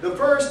War. The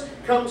first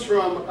comes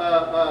from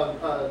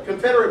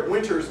Confederate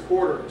winter's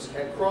quarters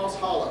at Cross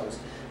Hollows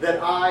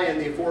that I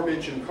and the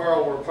aforementioned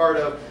Carl were part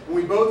of, and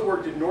we both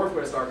worked in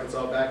Northwest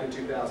Arkansas back in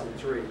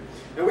 2003.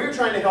 And we were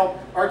trying to help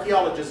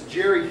archaeologist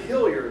Jerry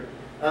Hilliard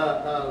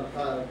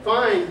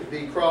find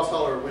the Cross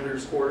Hollow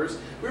winter's quarters.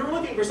 We were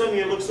looking for something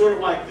that looked sort of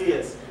like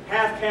this,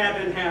 half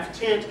cabin, half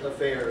tent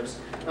affairs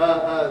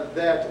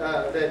that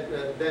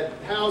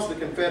housed the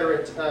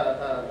Confederate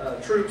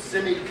troops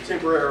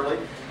semi-temporarily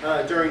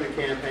during the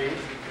campaign.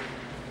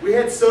 We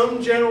had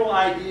some general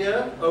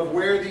idea of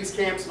where these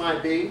camps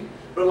might be,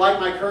 but like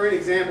my current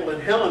example in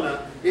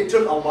Helena, it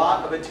took a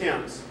lot of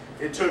attempts.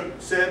 It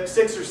took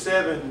 6 or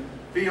 7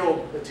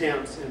 field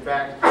attempts, in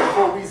fact,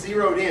 before we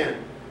zeroed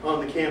in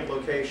on the camp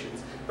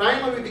locations.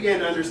 Finally, we began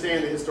to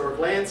understand the historic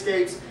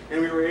landscapes,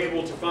 and we were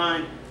able to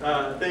find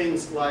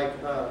things like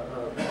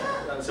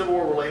Civil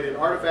War-related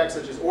artifacts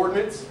such as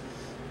ordnance,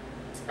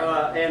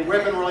 and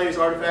weapon-related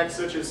artifacts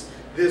such as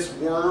this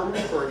worm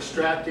for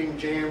extracting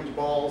jammed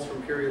balls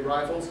from period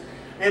rifles,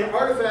 and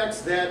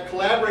artifacts that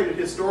collaborated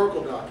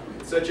historical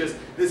documents, such as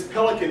this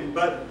pelican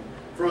button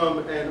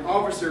from an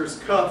officer's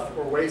cuff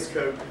or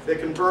waistcoat that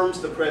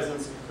confirms the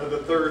presence of the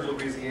 3rd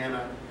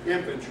Louisiana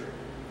Infantry.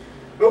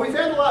 But we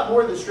found a lot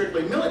more than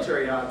strictly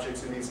military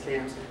objects in these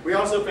camps. We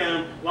also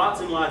found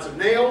lots and lots of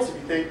nails. If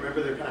you think,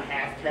 remember, they're kind of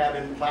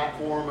half-cabin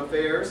platform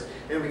affairs,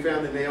 and we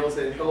found the nails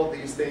that held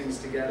these things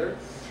together,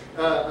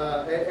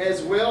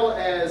 as well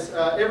as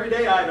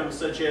everyday items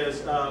such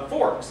as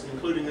forks,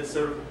 including this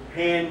sort of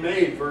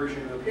handmade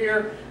version up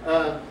here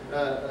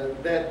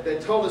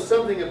that told us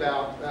something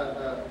about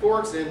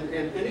forks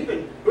and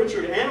even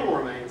butchered animal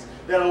remains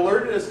that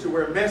alerted us to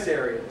where mess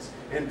areas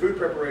and food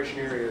preparation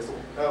areas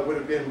would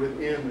have been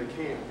within the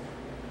camp.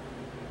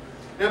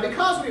 Now,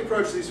 because we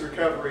approach this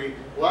recovery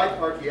like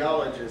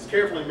archaeologists,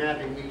 carefully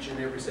mapping each and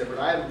every separate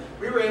item,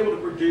 we were able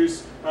to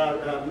produce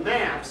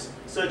maps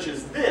such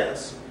as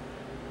this,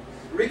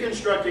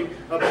 reconstructing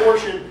a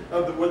portion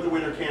of what the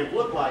winter camp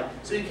looked like.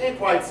 So you can't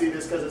quite see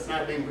this because it's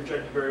not being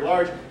projected very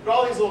large, but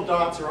all these little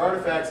dots are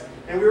artifacts,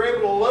 and we were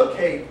able to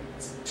locate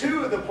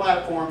 2 of the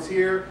platforms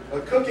here, a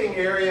cooking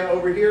area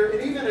over here,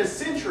 and even a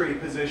sentry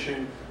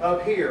position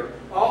up here,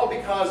 all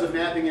because of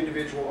mapping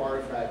individual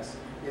artifacts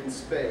in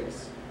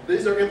space.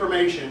 These are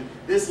information.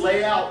 This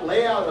layout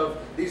of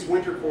these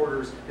winter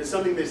quarters is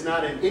something that's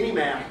not in any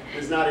map,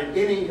 is not in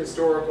any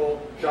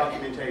historical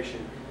documentation.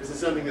 This is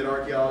something that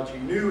archaeology,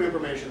 new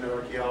information that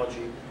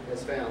archaeology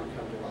has found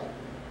come to light.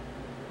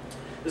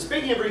 But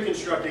speaking of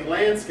reconstructing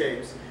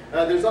landscapes,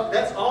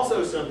 that's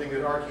also something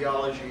that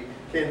archaeology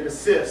can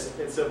assist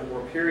at Civil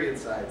War period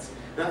sites.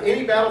 Now,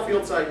 any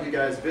battlefield site you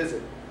guys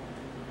visit,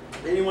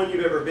 anyone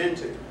you've ever been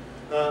to,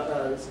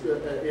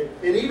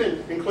 and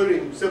even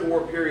including Civil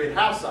War period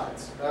house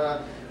sites,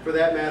 for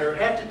that matter,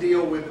 have to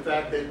deal with the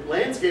fact that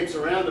landscapes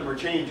around them are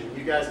changing.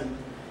 You guys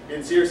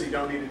in Searcy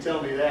don't need to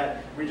tell me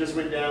that. We just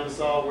went down and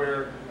saw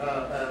where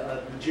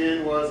the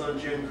gin was on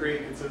Gin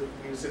Creek. It's a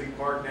city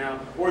park now.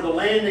 Or the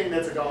landing,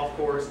 that's a golf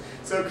course.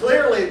 So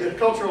clearly the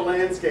cultural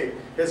landscape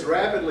has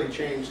rapidly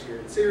changed here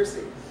in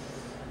Searcy.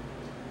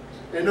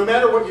 And no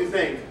matter what you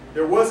think,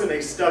 there wasn't a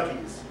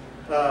Stuckey's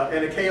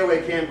and a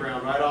KOA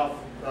campground right off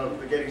of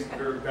the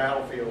Gettysburg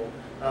battlefield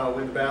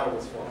when the battle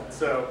was fought.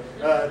 So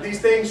these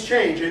things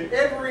change, and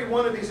every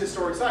one of these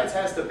historic sites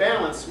has to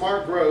balance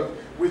smart growth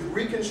with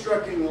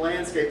reconstructing the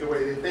landscape the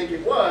way they think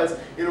it was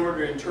in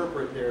order to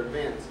interpret their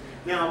events.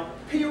 Now,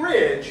 Pea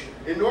Ridge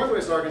in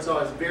Northwest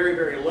Arkansas is very,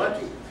 very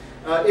lucky.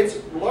 It's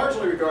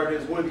largely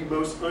regarded as one of the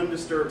most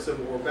undisturbed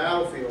Civil War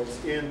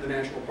battlefields in the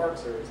National Park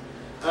Service.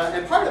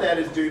 And part of that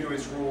is due to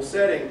its rural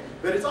setting,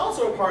 but it's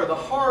also part of the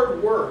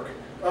hard work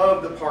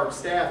of the park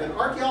staff. And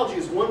archaeology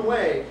is one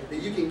way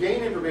that you can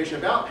gain information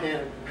about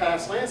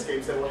past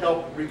landscapes that will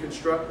help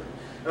reconstruct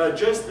them.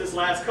 Just this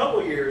last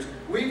couple years,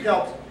 we've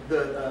helped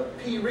the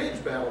Pea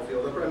Ridge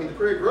battlefield, the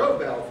Prairie Grove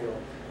battlefield,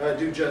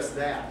 do just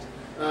that.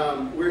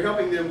 We're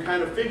helping them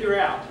kind of figure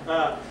out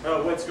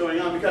what's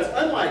going on, because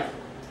unlike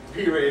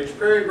Pea Ridge.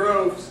 Prairie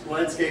Grove's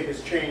landscape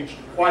has changed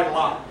quite a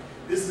lot.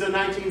 This is a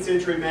 19th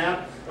century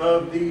map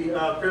of the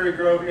Prairie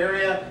Grove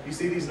area. You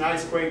see these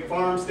nice quaint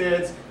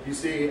farmsteads. You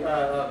see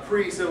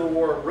pre-Civil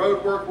War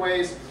road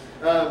workways.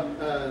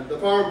 The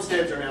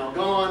farmsteads are now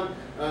gone.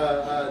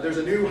 There's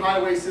a new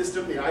highway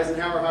system, the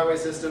Eisenhower highway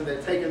system,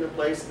 that's taken the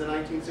place of the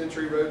 19th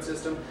century road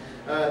system.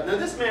 Now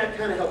this map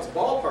kind of helps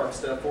ballpark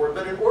stuff for it,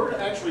 but in order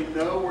to actually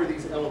know where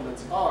these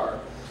elements are,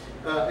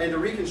 and to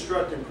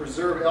reconstruct and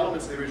preserve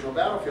elements of the original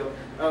battlefield,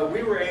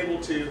 we were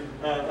able to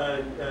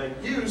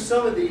use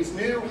some of these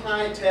new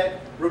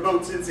high-tech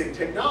remote sensing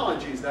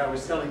technologies that I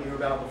was telling you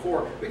about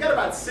before. We got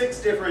about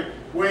 6 different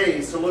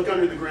ways to look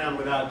under the ground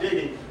without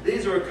digging.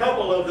 These are a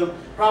couple of them,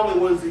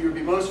 probably ones that you'll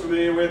be most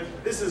familiar with.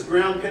 This is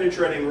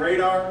ground-penetrating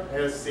radar,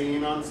 as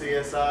seen on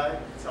CSI.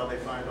 That's how they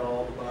find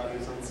all the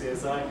bodies on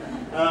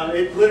CSI.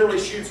 It literally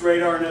shoots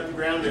radar into the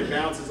ground and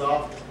bounces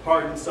off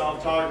hard and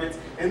soft targets.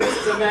 And this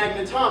is a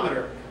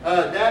magnetometer.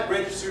 That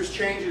registers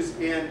changes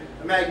in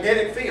a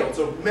magnetic field.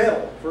 So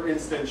metal, for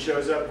instance,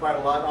 shows up quite a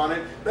lot on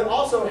it, but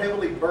also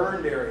heavily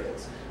burned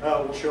areas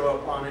will show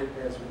up on it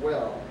as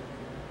well.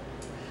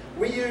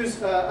 We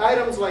use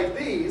items like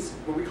these,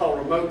 what we call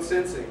remote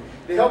sensing,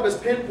 to help us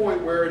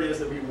pinpoint where it is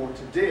that we want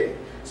to dig.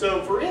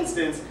 So for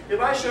instance,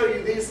 if I show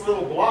you this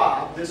little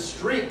blob, this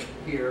streak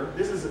here,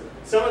 this is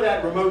some of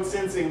that remote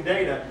sensing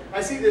data.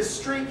 I see this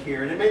streak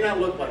here, and it may not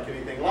look like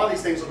anything. A lot of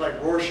these things look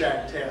like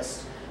Rorschach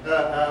tests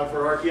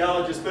for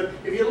archaeologists, but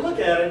if you look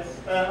at it,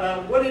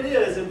 what it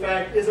is, in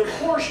fact, is a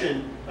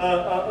portion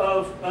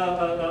of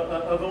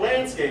a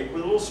landscape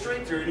with a little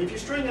streak through it. And if you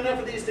string enough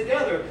of these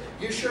together,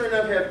 you sure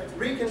enough have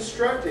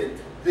reconstructed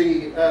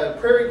the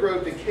Prairie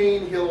Grove to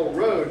Cane Hill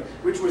Road,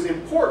 which was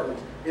important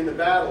in the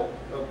Battle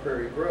of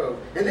Prairie Grove.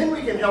 And then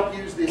we can help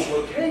use this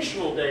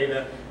locational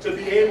data to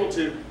be able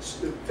to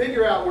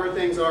figure out where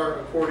things are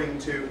according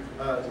to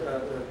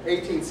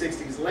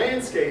 1860s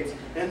landscapes.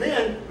 And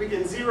then we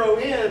can zero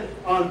in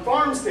on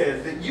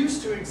farmsteads that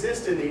used to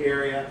exist in the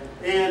area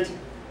and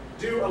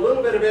do a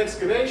little bit of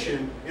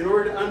excavation in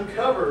order to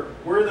uncover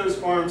where those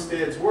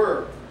farmsteads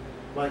were,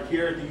 like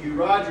here at the U.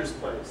 Rogers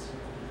place.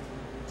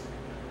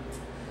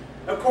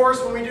 Of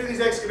course, when we do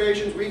these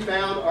excavations, we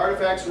found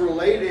artifacts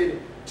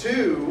related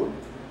to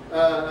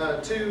the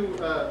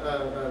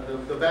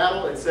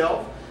battle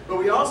itself, but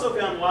we also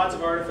found lots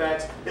of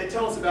artifacts that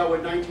tell us about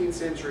what 19th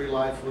century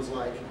life was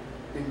like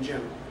in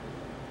general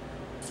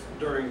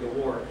during the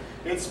war.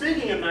 And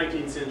speaking of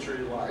 19th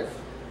century life,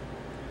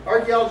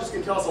 archaeologists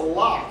can tell us a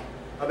lot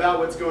about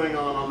what's going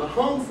on the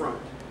home front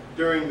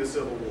during the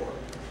Civil War,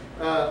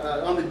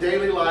 on the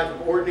daily life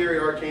of ordinary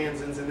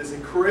Arkansans in this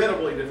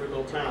incredibly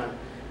difficult time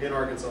in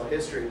Arkansas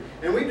history.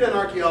 And we've done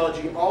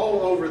archaeology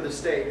all over the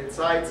state at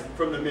sites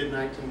from the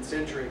mid-19th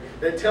century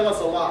that tell us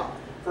a lot.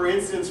 For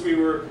instance, we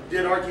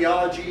did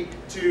archaeology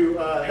to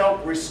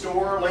help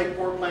restore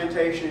Lakeport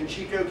Plantation in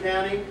Chico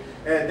County,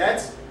 and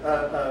that's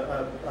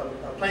a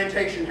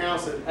plantation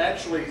house that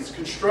actually its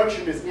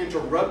construction is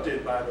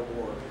interrupted by the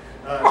war.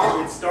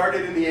 It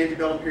started in the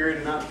antebellum period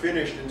and not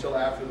finished until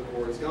after the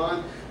war is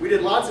gone. We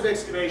did lots of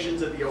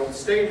excavations at the old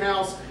State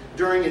House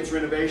during its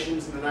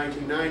renovations in the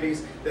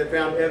 1990s that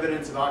found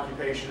evidence of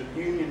occupation of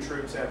Union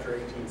troops after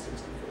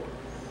 1864.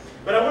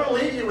 But I want to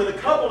leave you with a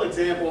couple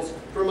examples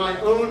from my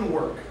own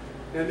work.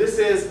 And this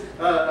is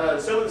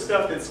some of the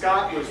stuff that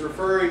Scott was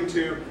referring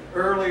to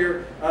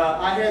earlier.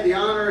 I had the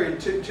honor in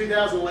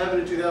 2011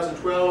 and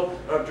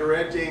 2012 of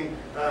directing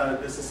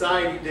the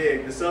Society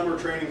Dig, the summer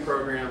training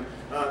program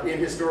in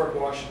Historic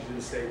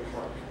Washington State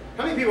Park.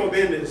 How many people have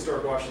been to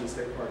Historic Washington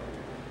State Park?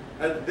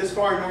 This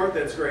far north,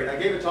 that's great. I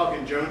gave a talk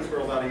in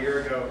Jonesboro about a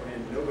year ago,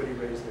 and nobody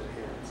raised their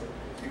hand. So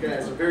you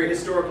guys are very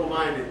historical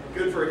minded.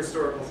 Good for a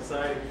historical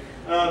society.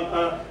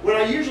 When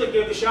I usually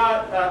give the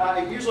shot,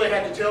 I usually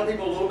have to tell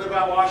people a little bit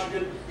about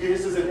Washington.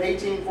 This is an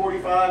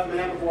 1845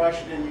 map of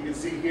Washington. You can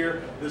see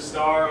here the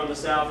star on the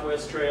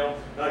Southwest Trail,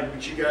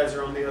 which you guys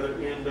are on the other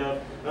end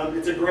of.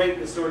 It's a great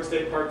historic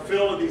state park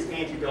filled with these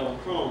antebellum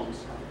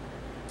homes.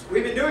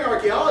 We've been doing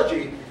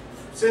archaeology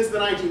since the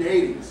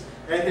 1980s.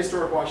 At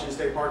Historic Washington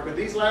State Park, but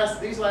these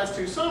last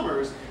 2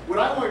 summers, what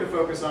I wanted to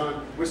focus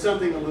on was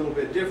something a little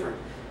bit different.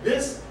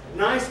 This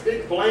nice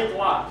big blank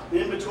lot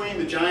in between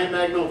the giant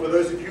magnolia, for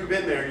those of you who've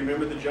been there, you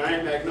remember the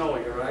giant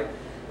magnolia, right?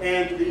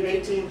 And the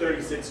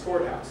 1836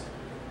 courthouse.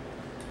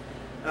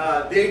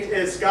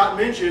 As Scott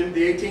mentioned,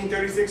 the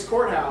 1836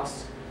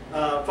 courthouse,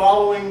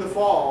 following the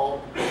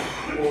fall,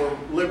 or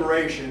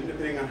liberation,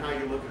 depending on how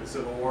you look at the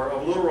Civil War,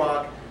 of Little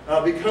Rock,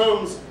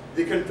 becomes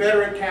the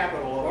Confederate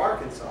capital of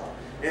Arkansas.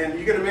 And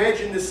you can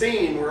imagine the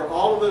scene where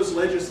all of those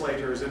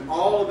legislators and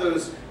all of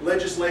those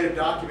legislative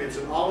documents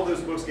and all of those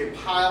books get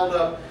piled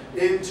up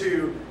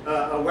into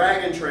a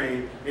wagon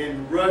train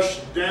and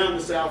rush down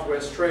the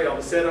Southwest Trail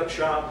to set up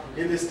shop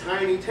in this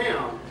tiny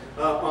town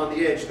on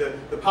the edge.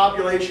 The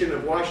population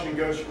of Washington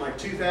goes from like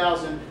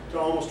 2,000 to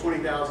almost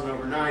 20,000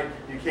 overnight.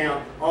 You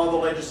count all the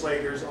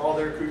legislators, all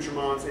their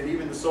accoutrements, and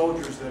even the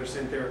soldiers that are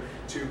sent there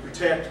to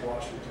protect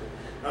Washington.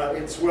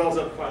 It swells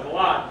up quite a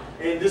lot,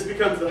 and this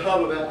becomes a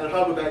hub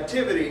of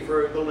activity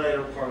for the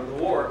later part of the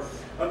war.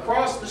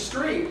 Across the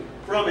street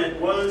from it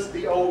was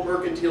the old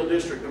mercantile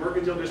district. The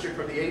mercantile district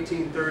from the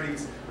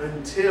 1830s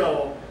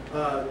until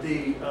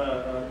the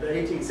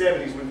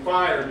 1870s, when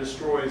fire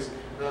destroys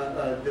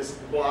this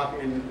block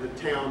and the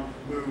town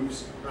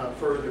moves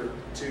further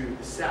to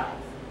the south.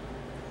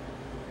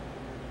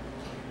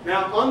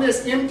 Now, on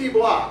this empty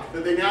block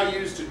that they now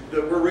use to,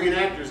 where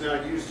reenactors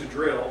now use to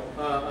drill,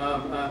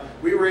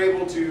 we were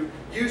able to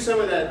use some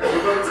of that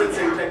remote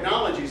sensing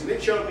technologies, and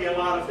it showed me a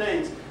lot of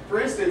things.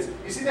 For instance,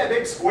 you see that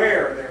big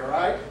square there,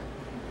 right?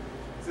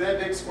 See that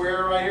big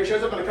square right here? It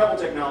shows up in a couple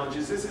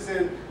technologies. This is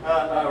in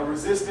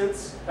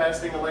resistance,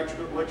 passing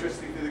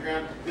electricity through the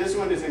ground. This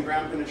one is in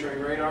ground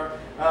penetrating radar,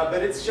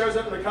 but it shows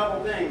up in a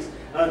couple things.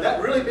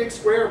 That really big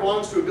square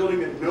belongs to a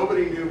building that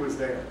nobody knew was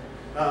there.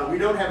 We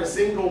don't have a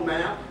single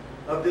map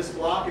of this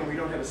block, and we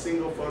don't have a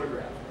single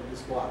photograph of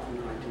this block from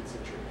the 19th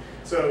century.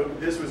 So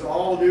this was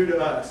all new to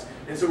us.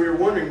 And so we were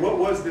wondering, what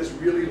was this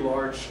really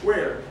large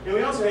square? And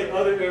we also had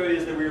other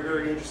areas that we were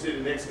very interested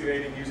in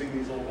excavating using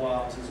these little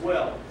blocks as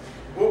well.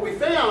 What we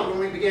found when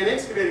we began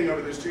excavating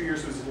over those 2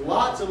 years was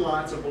lots and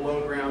lots of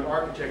below-ground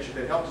architecture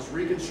that helped us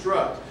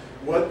reconstruct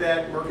what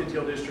that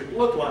mercantile district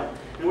looked like.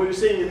 And what you're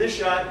seeing in this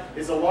shot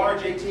is a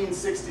large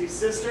 1860s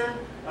cistern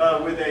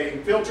with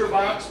a filter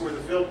box where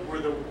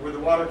the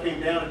water came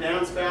down a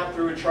downspout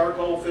through a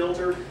charcoal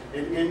filter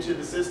and into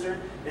the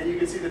cistern. And you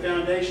can see the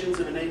foundations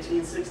of an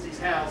 1860s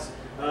house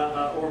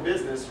or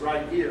business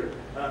right here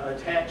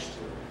attached to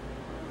it.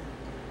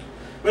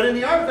 But in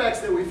the artifacts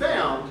that we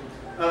found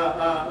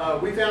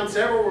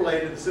several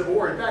related to the Civil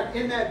War. In fact,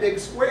 in that big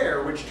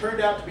square, which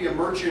turned out to be a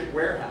merchant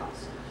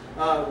warehouse,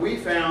 we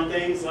found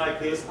things like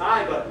this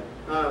I button,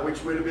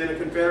 which would have been a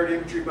Confederate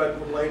infantry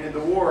button laid in the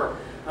war.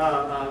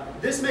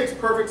 This makes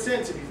perfect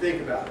sense if you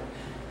think about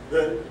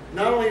it.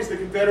 Not only is the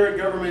Confederate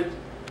government,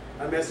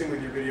 I'm messing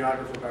with your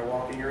videographer by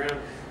walking around,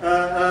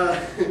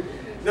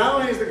 not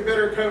only is the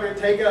Confederate government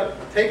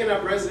taken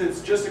up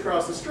residence just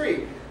across the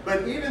street,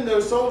 but even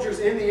those soldiers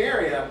in the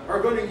area are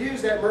going to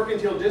use that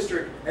mercantile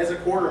district as a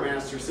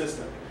quartermaster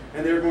system.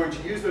 And they're going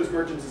to use those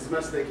merchants as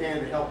much as they can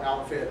to help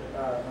outfit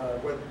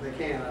what they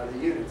can out of the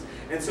units.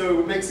 And so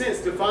it makes sense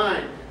to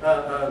find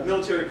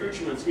military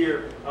accoutrements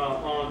here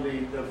on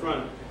the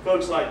front.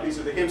 Folks like, these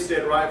are the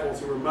Hempstead Rifles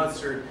who were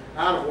mustered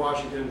out of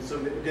Washington,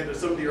 did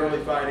some of the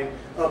early fighting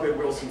up at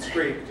Wilson's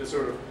Creek to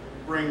sort of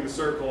bring the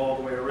circle all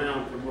the way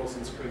around from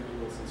Wilson's Creek to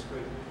Wilson's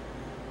Creek.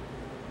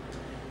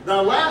 The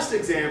last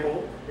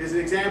example is an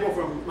example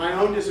from my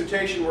own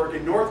dissertation work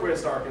in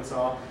northwest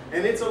Arkansas,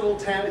 and it's a little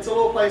town, it's a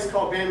little place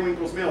called Van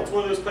Winkle's Mill. It's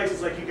one of those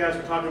places like you guys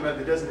were talking about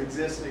that doesn't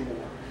exist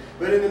anymore.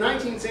 But in the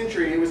 19th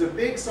century, it was a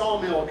big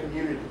sawmill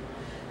community.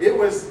 It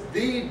was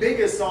the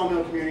biggest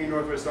sawmill community in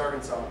northwest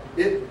Arkansas.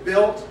 It's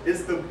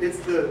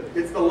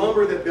the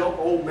lumber that built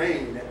Old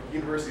Main at the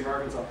University of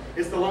Arkansas.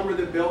 It's the lumber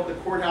that built the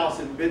courthouse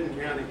in Benton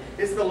County.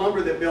 It's the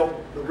lumber that built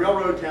the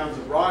railroad towns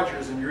of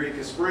Rogers and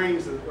Eureka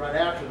Springs right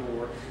after the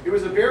war. It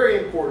was a very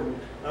important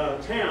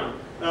town.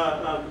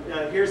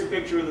 Here's a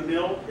picture of the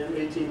mill in the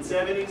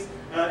 1870s,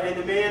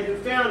 and the man who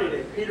founded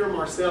it, Peter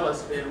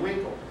Marcellus Van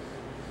Winkle.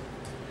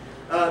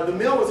 The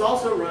mill was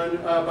also run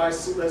by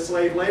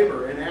slave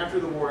labor, and after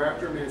the war,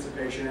 after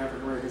emancipation,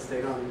 African Americans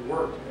stayed on and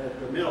worked at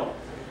the mill.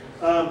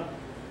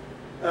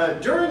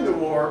 During the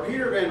war,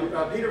 Peter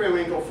Van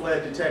Winkle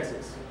fled to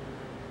Texas.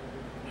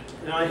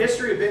 Now, the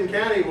history of Benton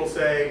County will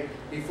say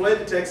he fled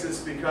to Texas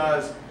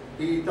because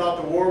he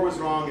thought the war was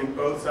wrong and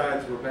both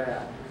sides were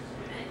bad.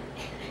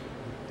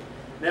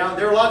 Now,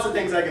 there are lots of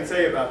things I can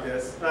say about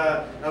this,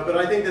 but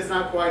I think that's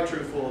not quite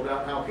truthful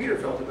about how Peter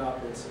felt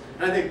about this.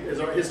 And I think as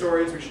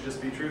historians, we should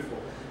just be truthful.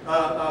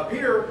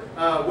 Peter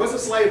was a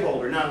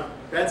slaveholder. Now,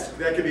 that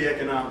could be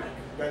economic.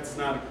 That's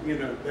not,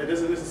 that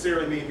doesn't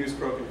necessarily mean he was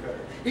pro-Confederate.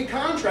 He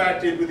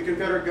contracted with the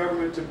Confederate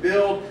government to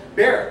build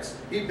barracks.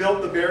 He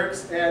built the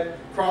barracks at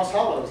Cross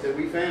Hollows that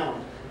we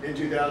found in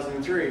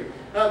 2003.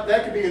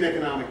 That could be an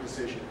economic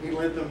decision. He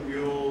lent them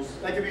mules.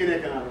 That could be an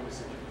economic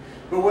decision.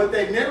 But what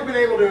they've never been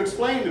able to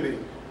explain to me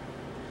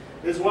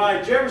is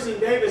why Jefferson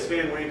Davis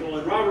Van Winkle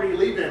and Robert E.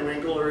 Lee Van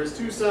Winkle are his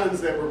two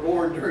sons that were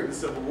born during the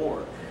Civil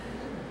War.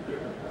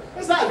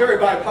 It's not very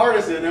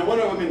bipartisan. Now, one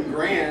of them in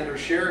Grant or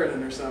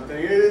Sheridan or something.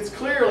 It's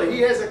clearly,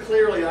 he has a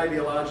clearly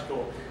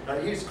ideological,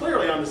 he's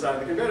clearly on the side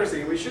of the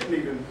Confederacy, and we shouldn't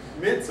even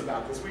mince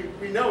about this.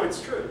 We know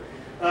it's true.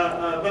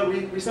 But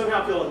we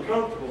somehow feel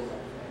uncomfortable about that.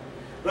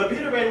 But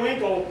Peter Van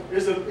Winkle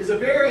is a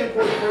very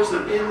important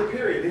person in the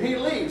period, and he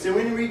leaves. And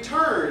when he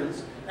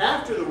returns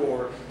after the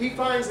war, he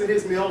finds that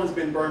his mill has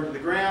been burned to the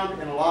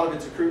ground, and a lot of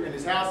its and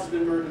his house has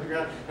been burned to the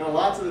ground, and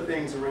lots of the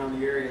things around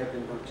the area have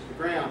been burned to the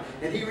ground.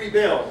 And he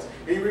rebuilds.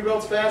 And he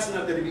rebuilds fast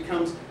enough that he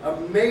becomes a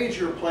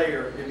major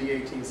player in the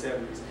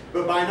 1870s.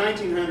 But by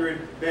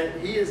 1900,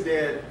 he is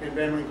dead, and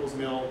Van Winkle's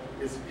mill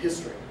is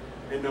history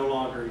and no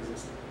longer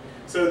existing.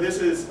 So this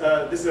is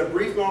a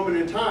brief moment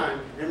in time,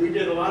 and we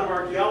did a lot of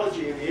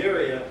archaeology in the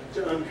area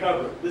to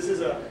uncover it. This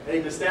is a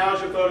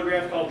nostalgia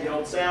photograph called The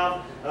Old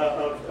South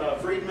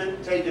of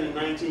Freedman, taken in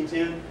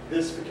 1910.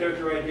 This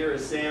character right here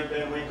is Sam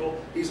Van Winkle.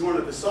 He's one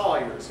of the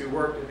sawyers who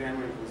worked at Van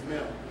Winkle's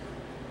mill.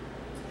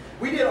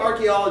 We did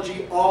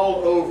archaeology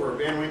all over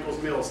Van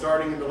Winkle's mill,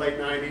 starting in the late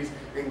 90s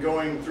and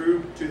going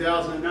through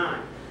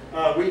 2009.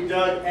 We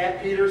dug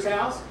at Peter's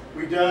house,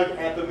 we dug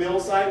at the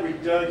mill site, we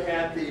dug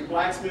at the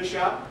blacksmith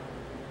shop.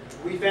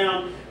 We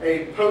found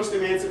a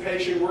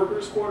post-emancipation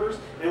workers' quarters,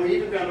 and we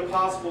even found a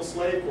possible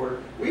slave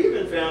quarter. We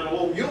even found a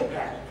little mule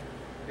paddock.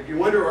 If you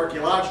wonder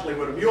archaeologically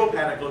what a mule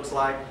paddock looks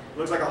like, it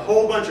looks like a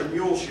whole bunch of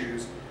mule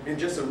shoes and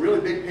just some really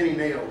big penny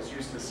nails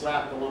used to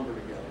slap the lumber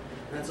together.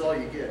 That's all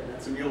you get.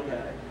 That's a mule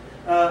paddock.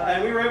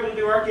 And we were able to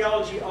do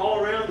archaeology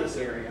all around this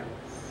area.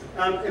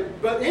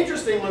 But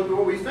interestingly,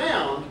 what we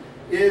found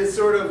is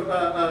sort of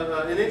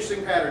an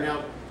interesting pattern.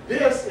 Now,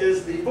 this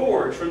is the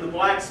forge from the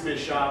blacksmith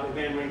shop at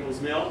Van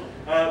Winkle's mill.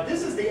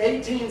 This is the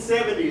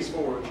 1870s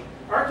forge.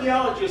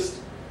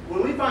 Archaeologists,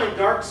 when we find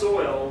dark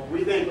soil,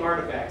 we think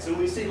artifacts. And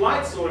when we see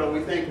light soil,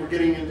 we think we're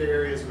getting into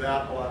areas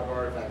without a lot of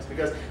artifacts.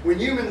 Because when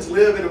humans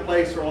live in a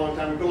place for a long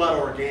time, we put a lot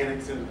of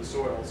organics into the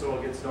soil, and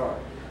soil gets dark.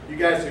 You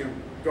guys who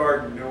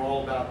garden know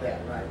all about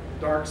that, right?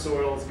 Dark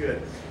soil is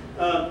good.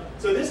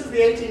 So this is the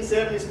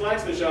 1870s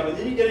blacksmith shop, and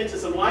then you get into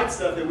some light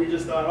stuff that we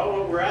just thought, oh,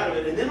 well, we're out of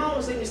it. And then all of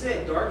a sudden you see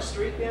that dark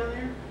streak down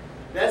there?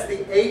 That's the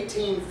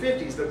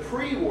 1850s, the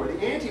pre-war,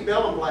 the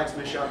antebellum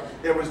blacksmith shop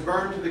that was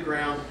burned to the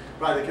ground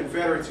by the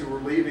Confederates who were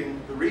leaving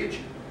the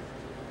region.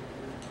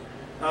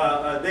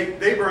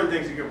 They burned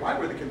things. You go, why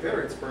would the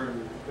Confederates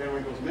burn Van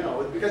Winkle's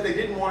mill? Because they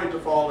didn't want it to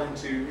fall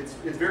into,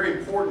 it's very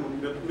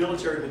important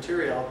military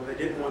material that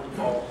they didn't want to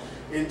fall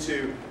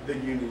into the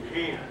Union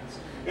hands.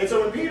 And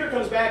so when Peter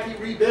comes back,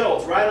 he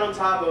rebuilds right on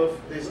top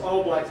of this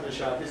old blacksmith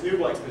shop, this new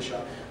blacksmith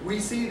shop. We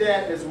see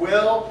that as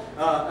well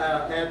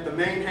at the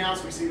main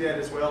house. We see that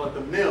as well at the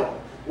mill.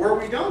 Where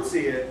we don't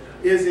see it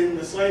is in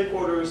the slave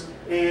quarters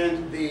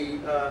and the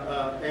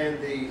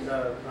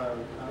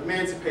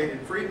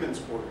emancipated freedmen's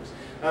quarters.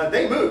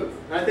 They move.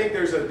 And I think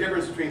there's a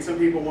difference between some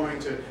people wanting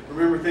to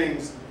remember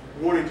things,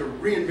 wanting to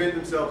reinvent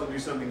themselves and do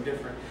something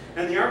different.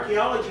 And the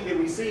archaeology that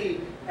we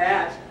see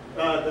at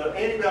the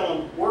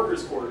antebellum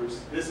workers' quarters,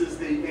 this is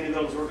the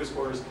antebellum workers'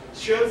 quarters,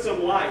 shows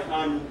some light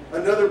on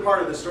another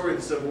part of the story of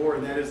the Civil War,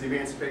 and that is the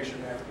emancipation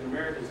of African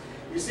Americans.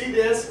 You see,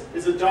 this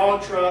is a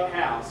dog truck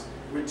house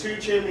with 2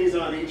 chimneys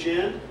on each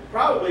end.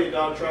 Probably a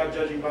dog truck,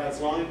 judging by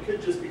its long. It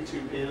could just be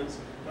 2 pins,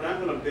 but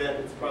I'm going to bet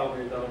it's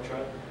probably a dog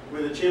truck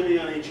with a chimney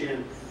on each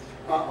end.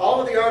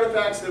 All of the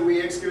artifacts that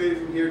we excavated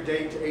from here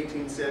date to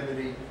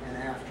 1870 and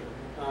after.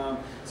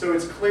 So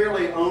it's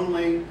clearly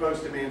only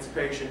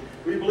post-emancipation.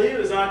 We believe it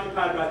was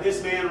occupied by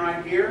this man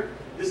right here.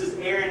 This is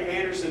Aaron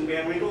Anderson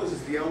Van Winkle. This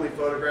is the only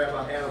photograph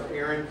I have of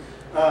Aaron.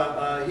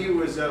 He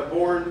was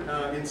born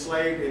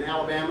enslaved in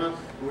Alabama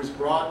and was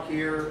brought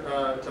here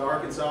to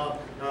Arkansas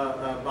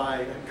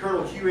by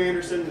Colonel Hugh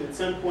Anderson, and at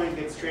some point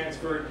gets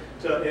transferred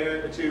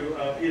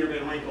to Peter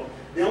Van Winkle.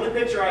 The only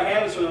picture I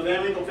have is from the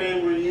Van Winkle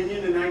family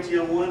reunion in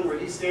 1901, where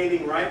he's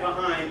standing right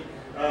behind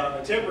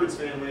Temperance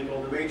Van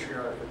Winkle, the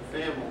matriarch of the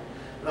family.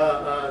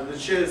 That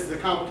shows the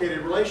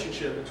complicated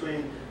relationship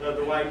between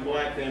the white and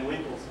black Van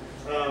Winkles.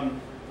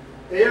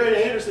 Aaron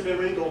Anderson Van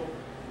Winkle,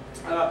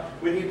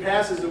 when he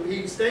passes,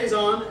 he stays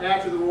on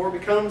after the war,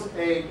 becomes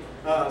a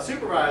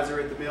supervisor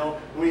at the mill.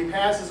 When he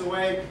passes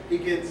away, he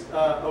gets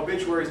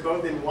obituaries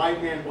both in white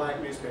and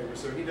black newspapers.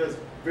 So he does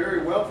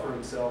very well for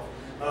himself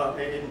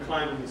in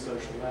climbing the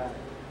social ladder.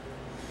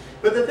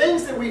 But the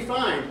things that we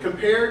find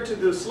compared to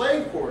the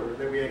slave quarter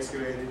that we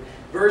excavated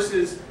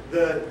versus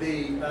the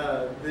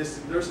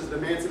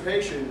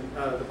emancipation,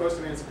 the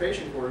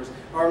post-emancipation quarters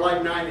are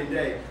like night and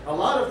day. A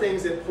lot of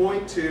things that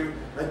point to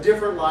a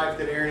different life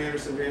that Aaron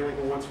Anderson Van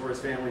Winkle wants for his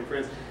family and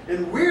friends.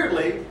 And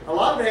weirdly, a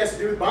lot of it has to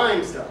do with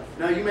buying stuff.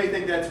 Now you may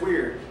think that's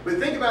weird, but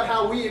think about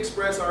how we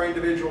express our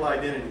individual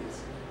identities.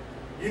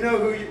 You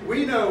know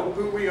we know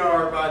who we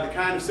are by the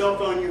kind of cell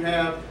phone you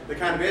have, the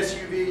kind of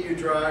SUV you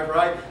drive,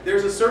 right?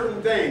 There's a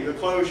certain thing, the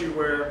clothes you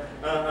wear.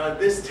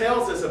 This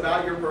tells us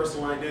about your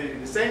personal identity.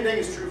 The same thing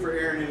is true for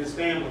Aaron and his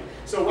family.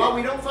 So while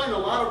we don't find a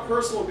lot of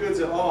personal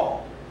goods at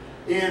all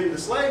in the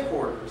slave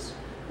quarters,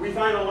 we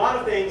find a lot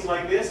of things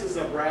like this. This is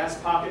a brass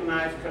pocket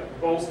knife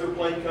bolster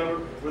plate cover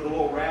with a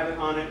little rabbit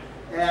on it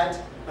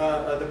at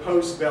the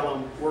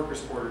post-bellum workers'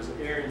 quarters that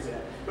Aaron's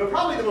at. But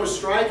probably the most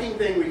striking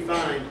thing we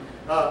find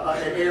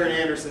at Aaron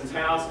Anderson's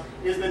house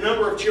is the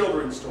number of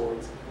children's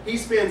toys. He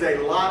spends a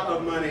lot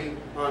of money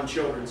on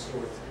children's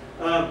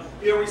toys.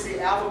 Here we see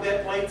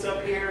alphabet plates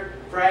up here,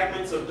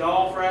 fragments of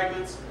doll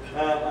fragments.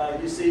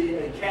 You see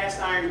a cast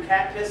iron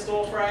cat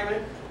pistol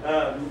fragment,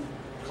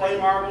 clay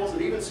marbles,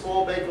 and even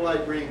small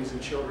Bakelite rings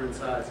in children's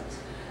sizes.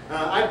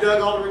 I've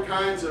dug all different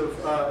kinds of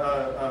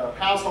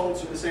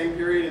households from the same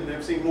period, and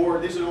I've seen more.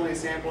 This is only a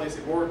sample. I've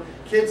seen more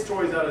kids'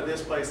 toys out of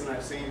this place than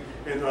I've seen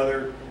in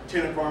other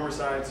tenant farmer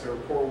sites or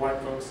poor white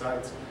folks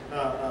sites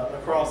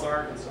across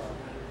Arkansas.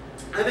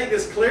 I think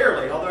this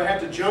clearly, although I have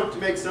to jump to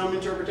make some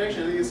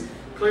interpretation, I think this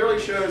clearly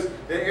shows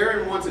that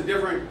Aaron wants a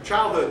different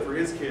childhood for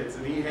his kids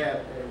than he had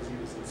as he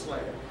was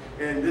enslaved.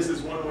 And this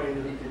is one way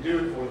that he could do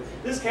it for them.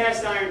 This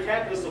cast iron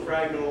cat pistol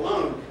fragment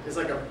alone is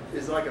like a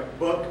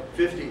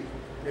 $1.50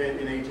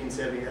 in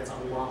 1870. That's a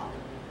lot of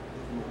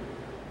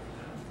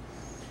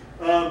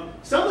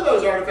Some of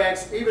those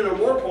artifacts even are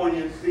more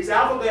poignant. These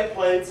alphabet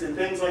plates and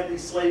things like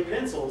these slate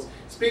pencils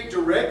speak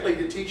directly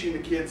to teaching the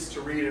kids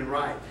to read and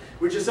write,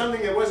 which is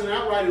something that wasn't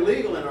outright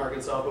illegal in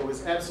Arkansas, but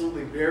was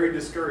absolutely very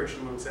discouraged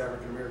amongst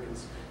African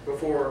Americans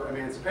before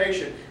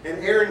emancipation. And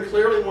Aaron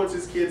clearly wants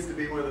his kids to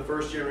be one of the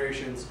first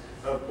generations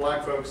of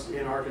black folks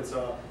in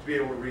Arkansas to be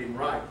able to read and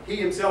write. He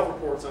himself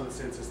reports on the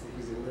census that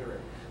he's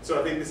illiterate. So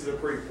I think this is a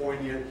pretty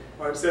poignant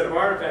set of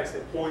artifacts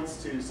that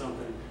points to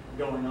something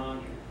going on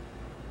here.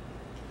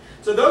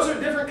 So those are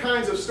different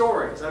kinds of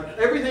stories.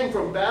 Everything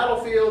from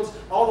battlefields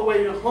all the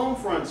way to home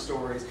front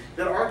stories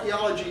that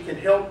archaeology can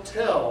help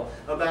tell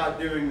about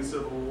during the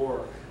Civil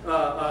War.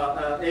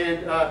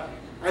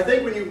 I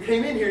think when you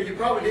came in here, you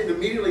probably didn't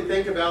immediately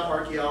think about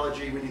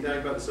archaeology when you think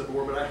about the Civil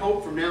War, but I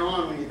hope from now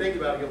on when you think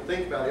about it, you'll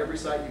think about every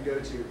site you go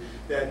to,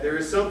 that there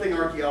is something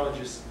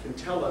archaeologists can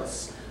tell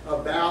us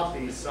about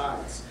these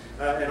sites.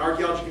 And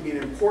archaeology can be an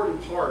important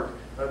part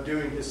of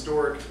doing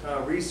historic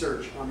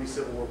research on these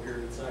Civil War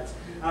period sites.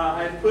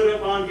 I've put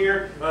up on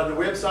here the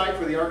website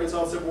for the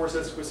Arkansas Civil War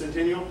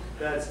Sesquicentennial.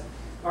 That's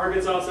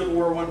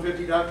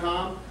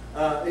ArkansasCivilWar150.com.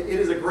 It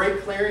is a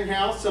great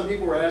clearinghouse. Some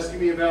people were asking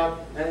me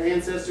about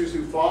ancestors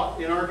who fought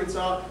in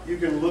Arkansas. You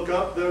can look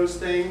up those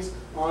things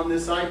on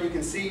this site. You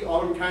can see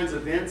all different kinds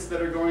of events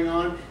that are going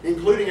on,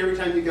 including every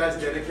time you guys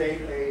dedicate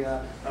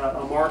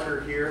a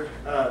marker here,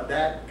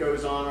 that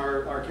goes on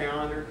our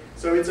calendar.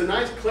 So it's a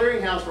nice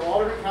clearinghouse for all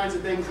different kinds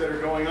of things that are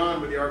going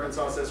on with the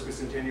Arkansas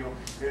Sesquicentennial.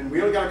 And we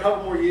only got a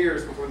couple more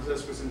years before the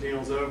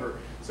Sesquicentennial is over.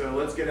 So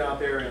let's get out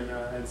there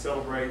and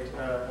celebrate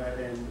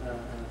and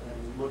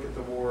look at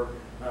the war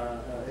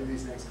in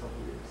these next couple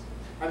of years.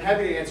 I'm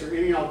happy to answer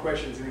any and all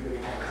questions anybody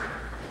has.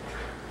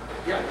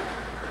 Yeah?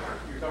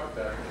 You talked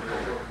about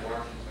George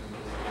Washington.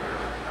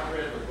 I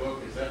read the book.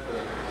 Is that the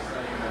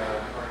same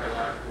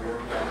archaeological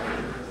work?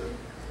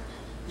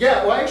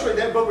 Yeah, well actually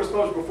that book was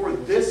published before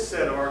this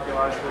set of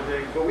archaeological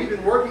digs, but we've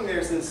been working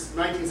there since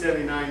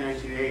 1979,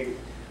 1980.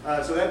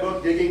 So that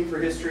book, Digging for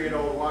History at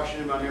Old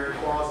Washington by Mary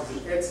Claus, is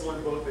an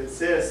excellent book that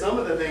says some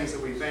of the things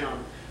that we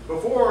found.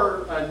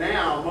 Before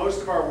now,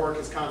 most of our work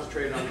is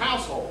concentrated on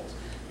households,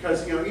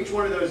 because each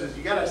one of those is,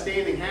 you got a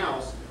standing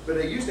house, but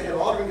they used to have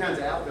all different kinds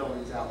of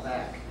outbuildings out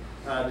back,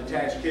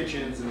 detached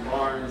kitchens and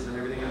barns and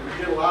everything, and we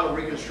did a lot of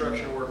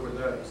reconstruction work with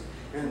those.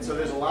 And so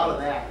there's a lot of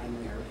that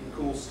in there,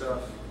 cool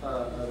stuff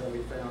that we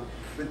found.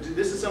 But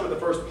this is some of the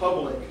first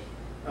public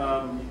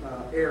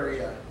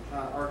area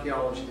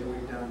archaeology that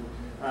we've done.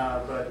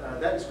 But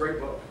that is a great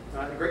book,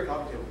 a great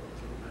cocktail book,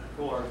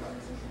 cool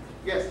artifacts.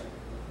 Yes?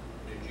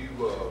 Did you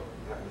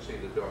happen to see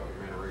the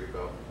documentary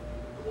about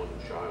the one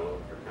in Shiloh,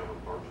 your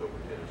counterparts over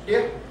in Tennessee?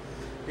 Yeah.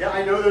 Yeah,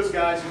 I know those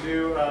guys who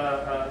do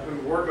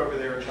who work over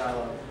there at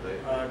Shiloh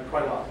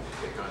quite a lot.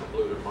 They kind of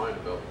blew their mind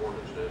about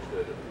Hornets Nest,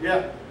 didn't it?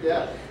 Yeah,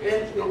 yeah.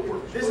 And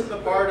this is the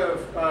part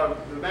of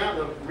the amount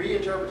of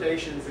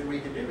reinterpretations that we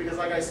can do, because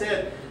like I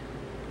said,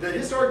 the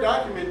historic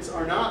documents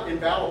are not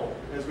infallible,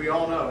 as we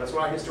all know. That's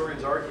why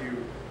historians argue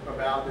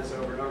about this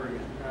over and over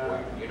again.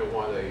 Well, you know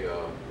why they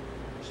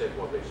said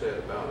what they said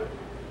about it?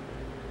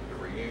 The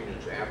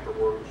reunions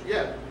afterwards.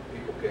 Yeah.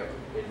 People kept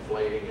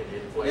inflating and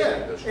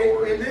inflating the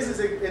story. And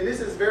this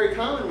is very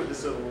common with the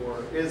Civil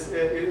War.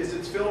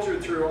 It's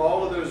filtered through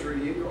all of those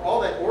all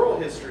that oral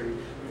history,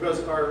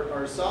 because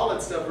our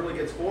solid stuff really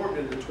gets formed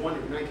in the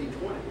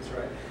 1920s,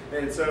 right?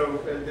 And so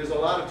there's a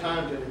lot of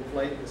time to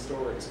inflate the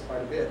stories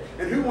quite a bit.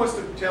 And who wants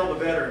to tell the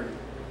veteran,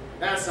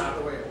 that's not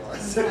the way it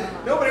was?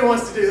 Nobody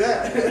wants to do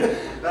that.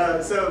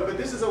 But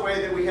this is a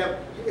way that we have,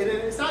 and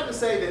it's not to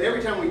say that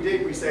every time we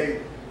dig we say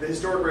the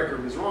historic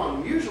record was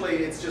wrong. Usually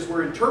it's just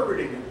we're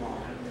interpreting it wrong.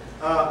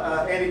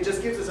 And it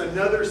just gives us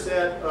another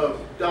set of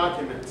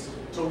documents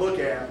to look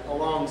at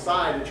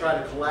alongside and try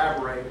to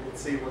collaborate and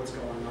see what's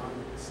going on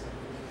with this thing.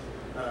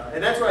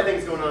 And that's what I think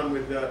is going on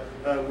with the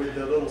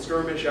little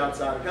skirmish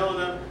outside of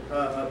Helena,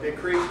 Big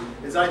Creek,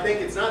 is I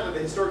think it's not that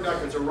the historic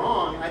documents are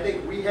wrong. I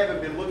think we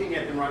haven't been looking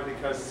at them right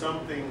because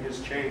something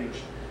has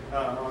changed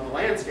on the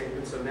landscape,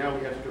 and so now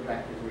we have to go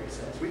back and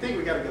reassess. We think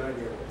we got a good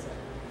idea of what's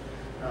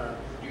happening.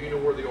 Do you know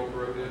where the old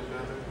road is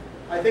down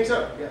there? I think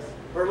so, yes.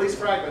 Or at least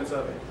fragments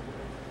of it.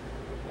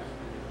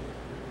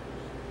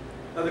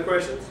 Other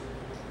questions?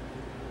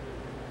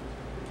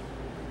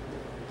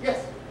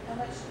 Yes? How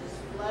much does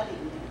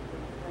flooding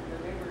from the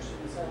rivers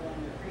and so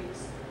on, the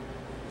creeks,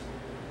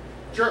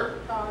 Sure.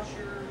 cause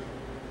your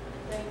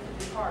thing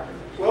to be harder?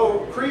 Well,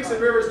 creeks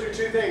and rivers do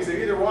two things.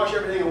 They either wash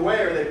everything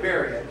away or they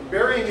bury it.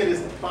 Burying it is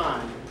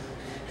fine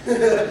because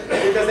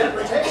that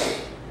protects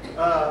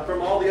it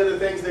from all the other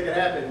things that could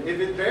happen. If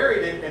it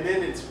buried it and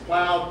then it's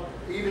plowed,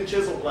 even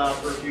chisel plowed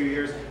for a few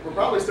years, we're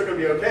probably still going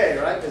to be okay,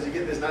 right? Because you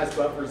get this nice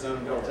buffer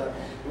zone built up.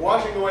 The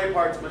washing away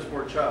part's much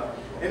more tough.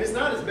 And it's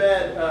not as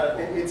bad.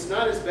 It's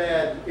not as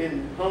bad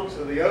in humps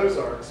of the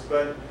Ozarks,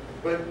 but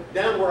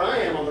down where I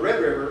am on the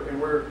Red River,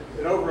 and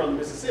over on the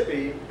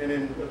Mississippi, and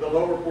in the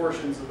lower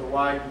portions of the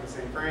White and the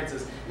St.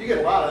 Francis, you get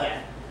a lot of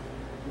that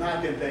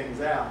knocking things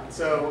out.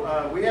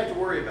 So we have to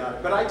worry about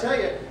it. But I tell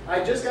you,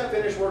 I just got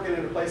finished working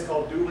at a place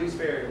called Dooley's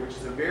Ferry, which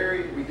is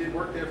we did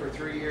work there for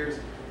 3 years.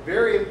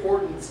 very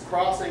important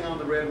crossing on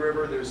the Red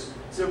River. There's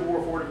Civil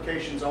War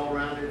fortifications all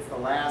around it. It's the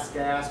last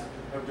gasp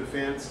of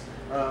defense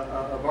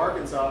of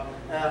Arkansas.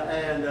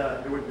 And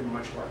there wouldn't be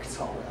much of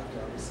Arkansas left,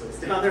 obviously. It's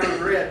down there on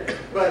the red.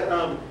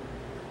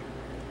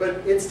 But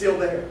it's still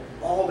there,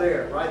 all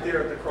there, right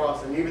there at the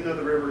crossing, even though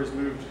the river has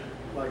moved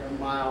like a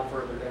mile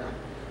further down.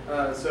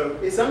 So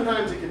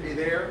sometimes it can be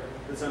there,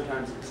 but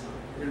sometimes it's not.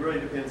 It really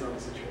depends on the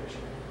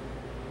situation.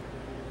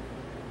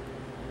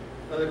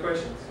 Other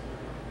questions?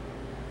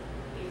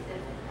 You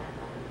said that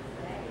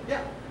I say.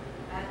 Yeah.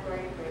 My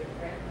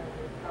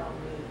great-great-grandmother told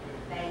me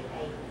that they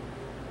ate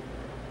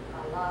a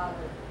lot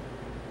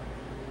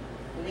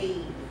of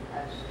leaves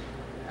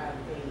of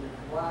the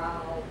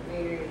wild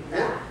berry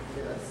Yeah.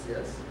 Yes,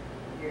 yes.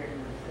 during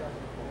the Civil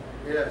War.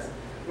 Yes.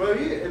 Well,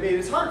 I mean,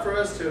 it's hard for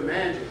us to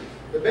imagine.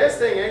 The best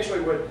thing, actually,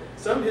 what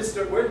some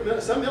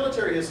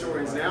military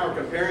historians now are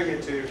comparing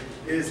it to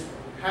is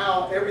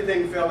how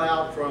everything fell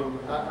out from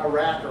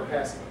Iraq or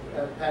Pakistan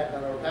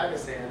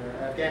or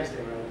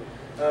Afghanistan,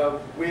 rather.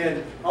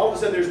 When all of a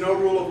sudden there's no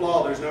rule of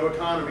law, there's no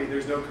economy,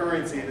 there's no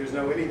currency, there's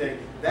no anything.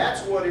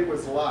 That's what it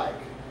was like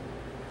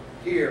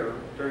here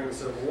during the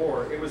Civil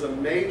War. It was a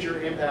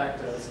major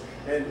impact to us,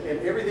 and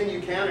everything you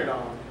counted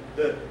on,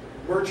 the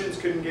merchants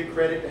couldn't get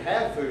credit to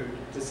have food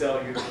to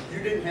sell you.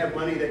 You didn't have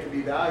money that could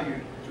be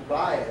valued to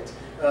buy it.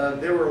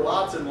 There were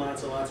lots and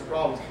lots and lots of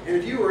problems.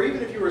 And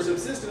even if you were a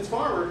subsistence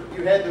farmer,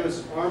 you had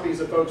those armies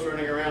of folks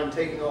running around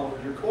taking all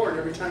of your corn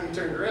every time you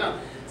turned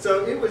around.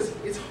 So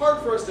it's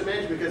hard for us to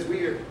imagine because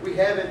we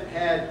haven't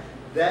had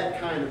that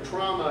kind of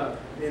trauma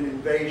in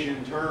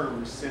invasion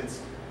terms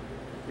since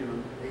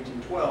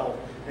 1812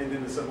 and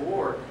then the Civil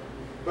War.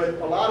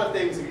 But a lot of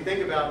things, if you think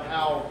about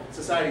how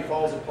society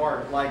falls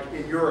apart, like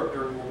in Europe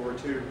during World War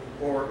II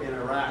or in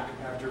Iraq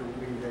after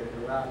we invaded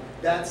Iraq,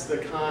 that's the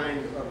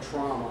kind of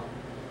trauma.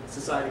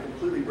 Society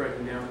completely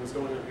breaking down that was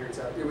going on here in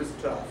South. It was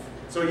tough.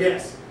 So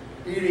yes,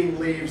 eating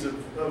leaves of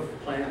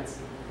plants,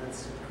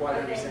 that's quite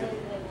But they understandable.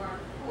 knew they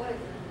weren't poisoned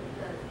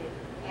because it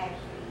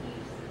actually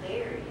used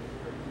berries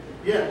from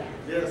the Yeah,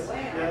 plants yes, as well.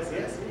 yes,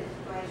 yes. This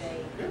way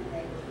they were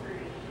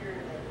pretty sure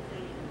that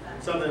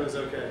eating Something was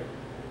okay.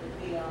 would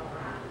be all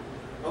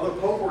right. Although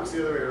Pope works the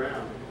other way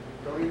around.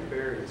 Don't eat the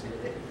berries.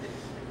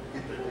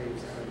 Eat the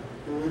leaves.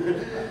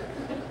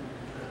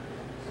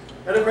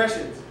 Other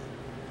questions?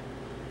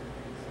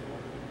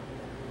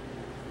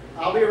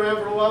 I'll be around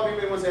for a while if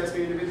anybody wants to ask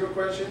me individual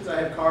questions. I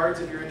have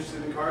cards if you're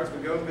interested in cards,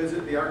 but go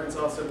visit the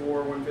Arkansas Civil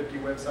War 150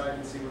 website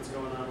and see what's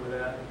going on with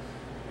that.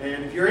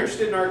 And if you're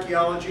interested in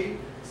archaeology,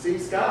 see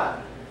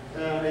Scott.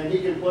 And he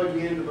can plug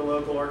you into the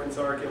local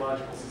Arkansas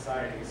Archaeological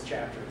Society's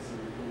chapters and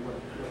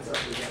what's up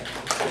with that.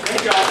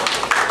 Thank you all.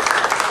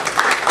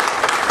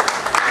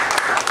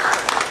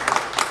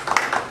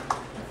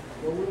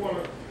 Well, we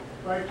want to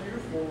thank you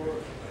for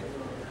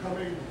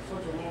coming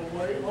such a long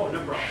way. Oh, no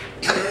problem.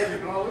 Sharing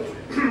your knowledge.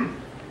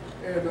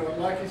 And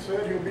like he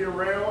said, he'll be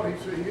around. He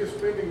said he is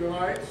spending the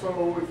night, so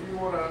if you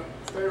want to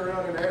stay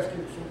around and ask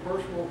him some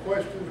personal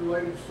questions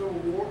related to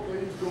Civil War,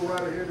 please go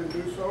right ahead and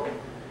do so.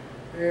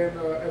 And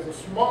as a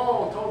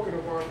small token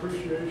of our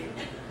appreciation,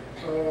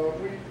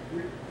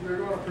 we're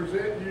going to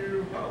present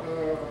you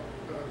a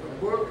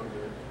book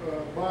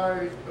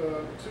by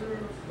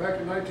back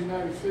in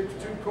 1996,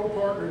 two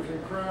co-partners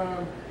in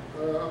crime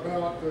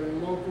about the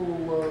local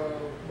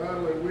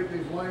battle at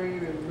Whitney's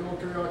Lane and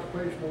military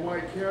occupation of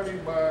White County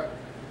by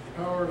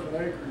Powers and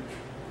Acreage.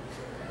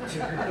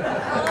 Can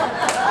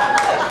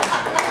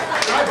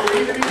I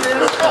believe any of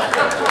this?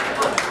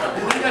 Do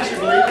you think I should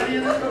believe any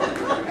of this?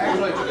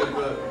 Actually, it's a good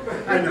book.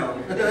 I know.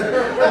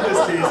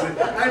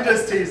 I'm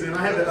just teasing. I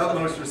have the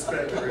utmost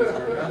respect for his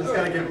work. I'm just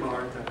going to give him a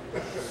hard time.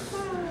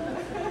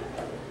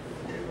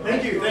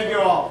 Thank you. Thank you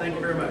all. Thank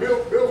you very much.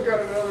 Bill's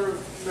got another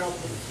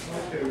announcement.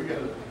 Okay, we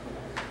got it.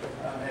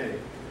 Hey.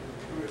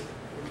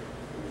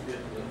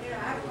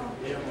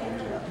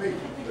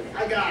 I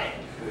got it.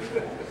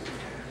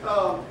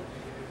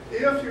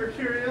 If you're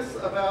curious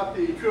about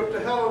the trip to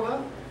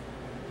Helena,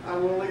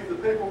 I'm going to leave the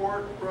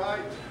paperwork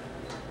right.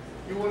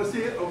 You want to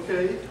see it?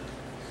 Okay.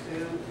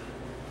 And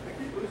I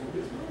keep losing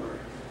this number.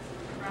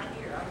 Right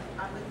here,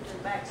 I'm looking to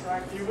the back so I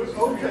can. You would,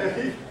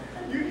 okay.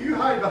 You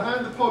hide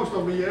behind the post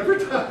on me every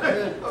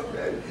time.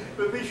 Okay.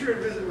 But be sure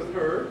to visit with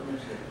her.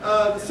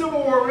 The Civil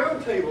War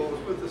Roundtable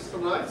is with us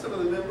tonight, some of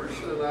the members,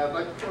 and I'd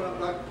like to point out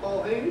Dr.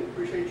 Paul Haney.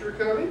 Appreciate your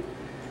coming.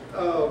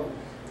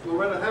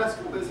 Loretta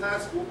Haskell, Ms.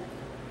 Haskell,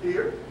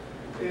 here.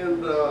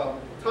 And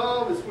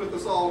Tom is with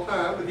us all the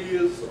time, but he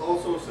is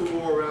also a Civil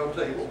War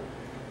Roundtable.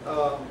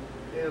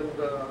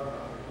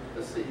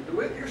 Let's see,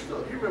 DeWitt, you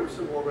remember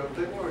Civil War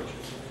Roundtable, aren't you?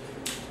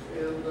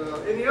 And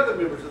any other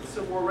members of the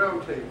Civil War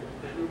Roundtable?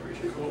 We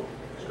appreciate it.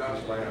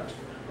 Scott's last.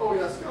 Oh,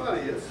 yeah, Scott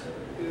is.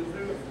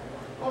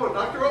 Oh,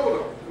 Dr.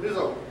 Oldham, Ms.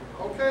 Oldham.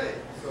 Okay,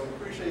 so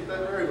appreciate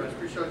that very much.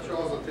 Appreciate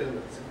y'all's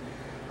attendance.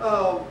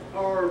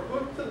 Our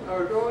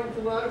drawing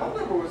tonight, what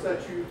number was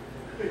that you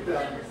picked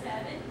out? Number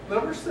 7.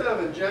 Number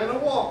 7, Jana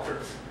Walker.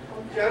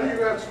 Jana, you're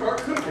going to start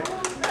cooking.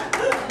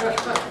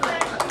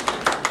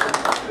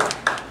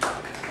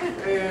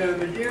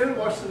 And the year in,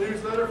 watch the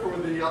newsletter for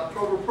the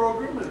October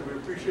program, and we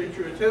appreciate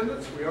your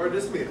attendance. We are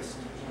dismissed.